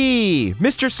 Micah B.,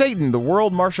 Mr. Satan, the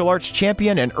World Martial Arts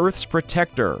Champion and Earth's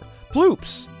Protector,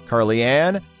 Ploops, Carly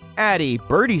Ann, Addie,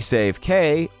 Birdie Save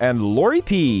K, and Lori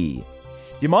P.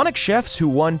 Demonic chefs who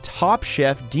won Top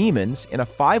Chef Demons in a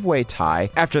 5-way tie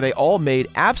after they all made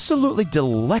absolutely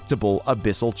delectable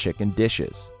abyssal chicken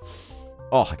dishes.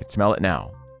 Oh, I can smell it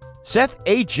now. Seth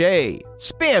A.J.,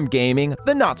 Spam Gaming,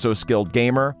 the not-so-skilled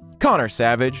gamer, Connor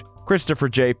Savage, Christopher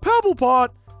J. Pebblepot,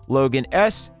 Logan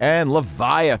S., and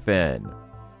Leviathan.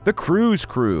 The Cruise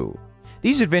Crew.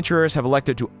 These adventurers have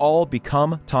elected to all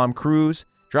become Tom Cruise,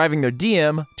 driving their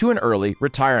DM to an early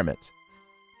retirement.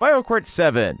 BioQuart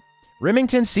 7,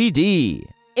 Remington CD,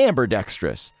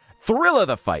 Ambidextrous, Thrill of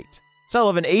the Fight,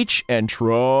 Sullivan H, and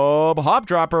Trub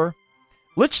Hopdropper.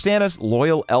 Lich Santa's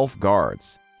Loyal Elf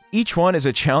Guards. Each one is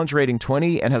a challenge rating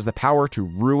 20 and has the power to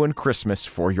ruin Christmas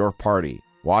for your party.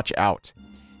 Watch out.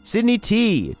 Sydney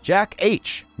T, Jack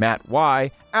H, Matt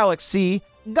Y, Alex C,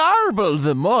 Garble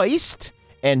the Moist,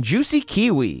 and Juicy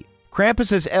Kiwi,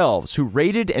 Krampus's elves who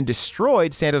raided and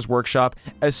destroyed Santa's workshop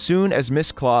as soon as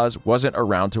Miss Claus wasn't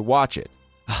around to watch it.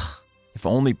 If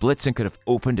only Blitzen could have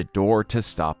opened a door to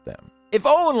stop them. If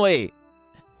only!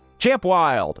 Champ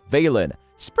Wild, Valen,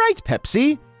 Sprite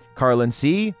Pepsi, Carlin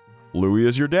C, Louie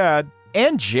is your dad,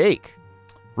 and Jake.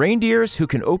 Reindeers who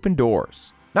can open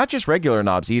doors. Not just regular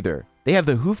knobs either. They have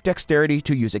the hoof dexterity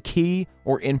to use a key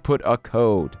or input a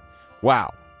code.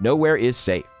 Wow, nowhere is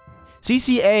safe.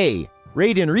 CCA,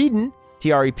 Raiden Reedon,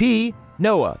 TREP,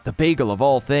 Noah, the bagel of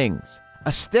all things,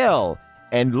 Estelle,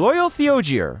 and Loyal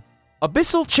Theogier,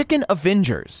 Abyssal Chicken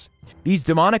Avengers. These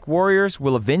demonic warriors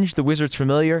will avenge the wizard's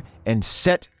familiar and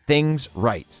set things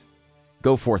right.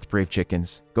 Go forth, brave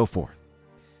chickens, go forth.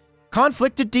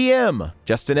 Conflicted DM,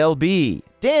 Justin LB,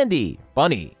 Dandy,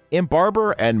 Bunny,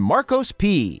 Imbarber, and Marcos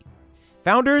P.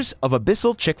 Founders of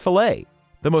Abyssal Chick-fil-A,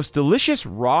 the most delicious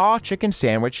raw chicken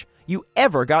sandwich you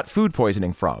ever got food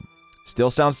poisoning from. Still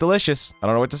sounds delicious. I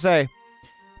don't know what to say.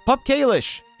 Pup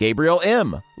Kalish, Gabriel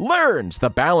M, Learns, the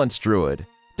Balance Druid,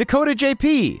 Dakota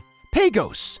JP,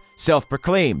 Pagos,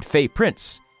 self-proclaimed Fey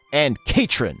Prince, and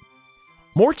Katrin.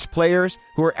 Mort's players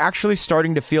who are actually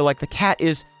starting to feel like the cat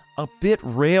is a bit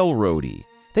railroady.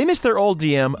 They miss their old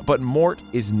DM, but Mort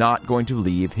is not going to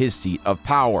leave his seat of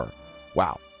power.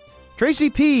 Wow. Tracy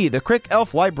P, the Crick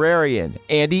Elf Librarian,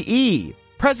 Andy E,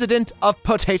 President of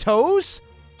Potatoes,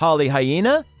 Holly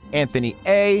Hyena, Anthony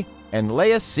A, and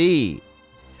Leia C.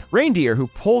 Reindeer who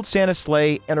pulled Santa's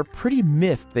sleigh and are pretty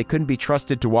miffed they couldn't be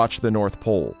trusted to watch the North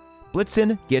Pole.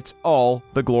 Blitzen gets all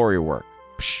the glory work.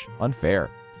 Psh, unfair.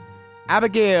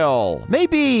 Abigail,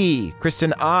 Maybe,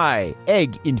 Kristen I,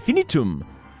 Egg Infinitum,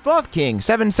 Sloth King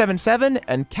 777,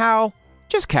 and Cal,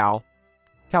 just Cal.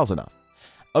 Cal's enough.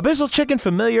 Abyssal Chicken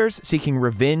Familiars seeking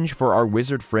revenge for our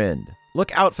wizard friend.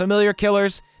 Look out, familiar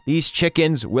killers. These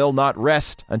chickens will not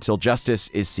rest until justice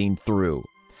is seen through.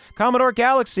 Commodore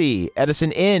Galaxy,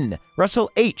 Edison N,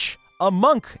 Russell H, a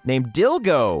monk named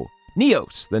Dilgo,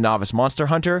 Neos, the novice monster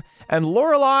hunter, and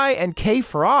Lorelei and Kay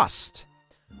Frost.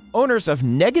 Owners of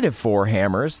 -4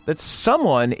 hammers that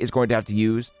someone is going to have to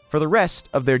use for the rest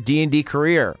of their D&D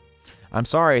career. I'm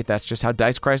sorry, that's just how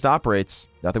Dice Christ operates.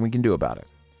 Nothing we can do about it.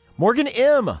 Morgan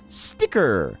M,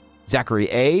 Sticker, Zachary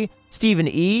A, Stephen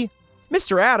E,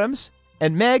 Mr. Adams,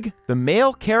 and Meg, the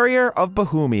mail carrier of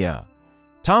Bohemia.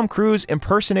 Tom Cruise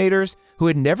impersonators who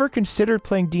had never considered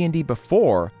playing D&D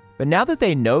before, but now that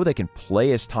they know they can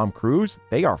play as Tom Cruise,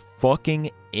 they are fucking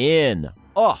in.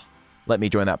 Oh, let me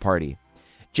join that party.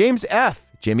 James F,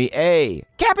 Jimmy A,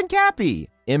 Cap'n Cappy,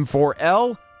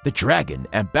 M4L, the Dragon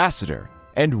Ambassador,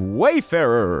 and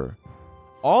Wayfarer.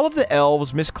 All of the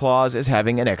elves Miss Claus is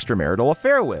having an extramarital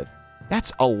affair with.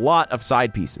 That's a lot of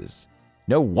side pieces.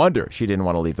 No wonder she didn't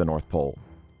want to leave the North Pole.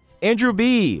 Andrew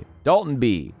B, Dalton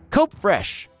B, Cope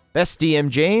Fresh, Best DM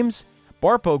James,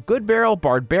 Barpo Goodbarrel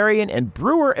Barbarian and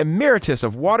Brewer Emeritus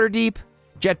of Waterdeep,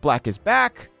 Jet Black is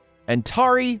back, and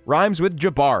Tari rhymes with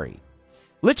Jabari.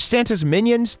 Lich Santa's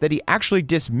minions that he actually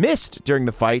dismissed during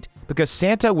the fight because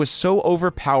Santa was so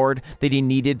overpowered that he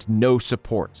needed no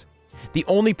support. The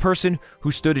only person who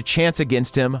stood a chance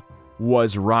against him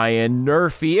was Ryan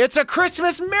Nerfy. It's a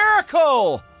Christmas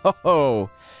miracle! Ho ho!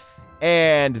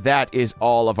 And that is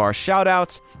all of our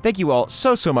shout-outs. Thank you all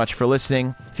so much for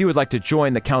listening. If you would like to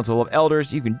join the Council of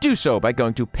Elders, you can do so by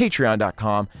going to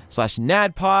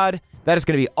patreon.com/nadpod. That is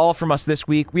going to be all from us this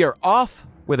week. We are off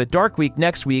with a dark week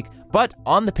next week, but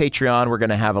on the Patreon, we're going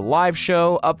to have a live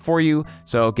show up for you,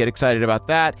 so get excited about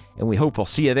that, and we hope we'll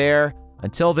see you there.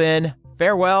 Until then,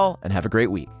 farewell, and have a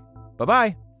great week.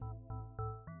 Bye-bye.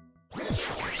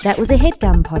 That was a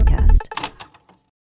HeadGum podcast.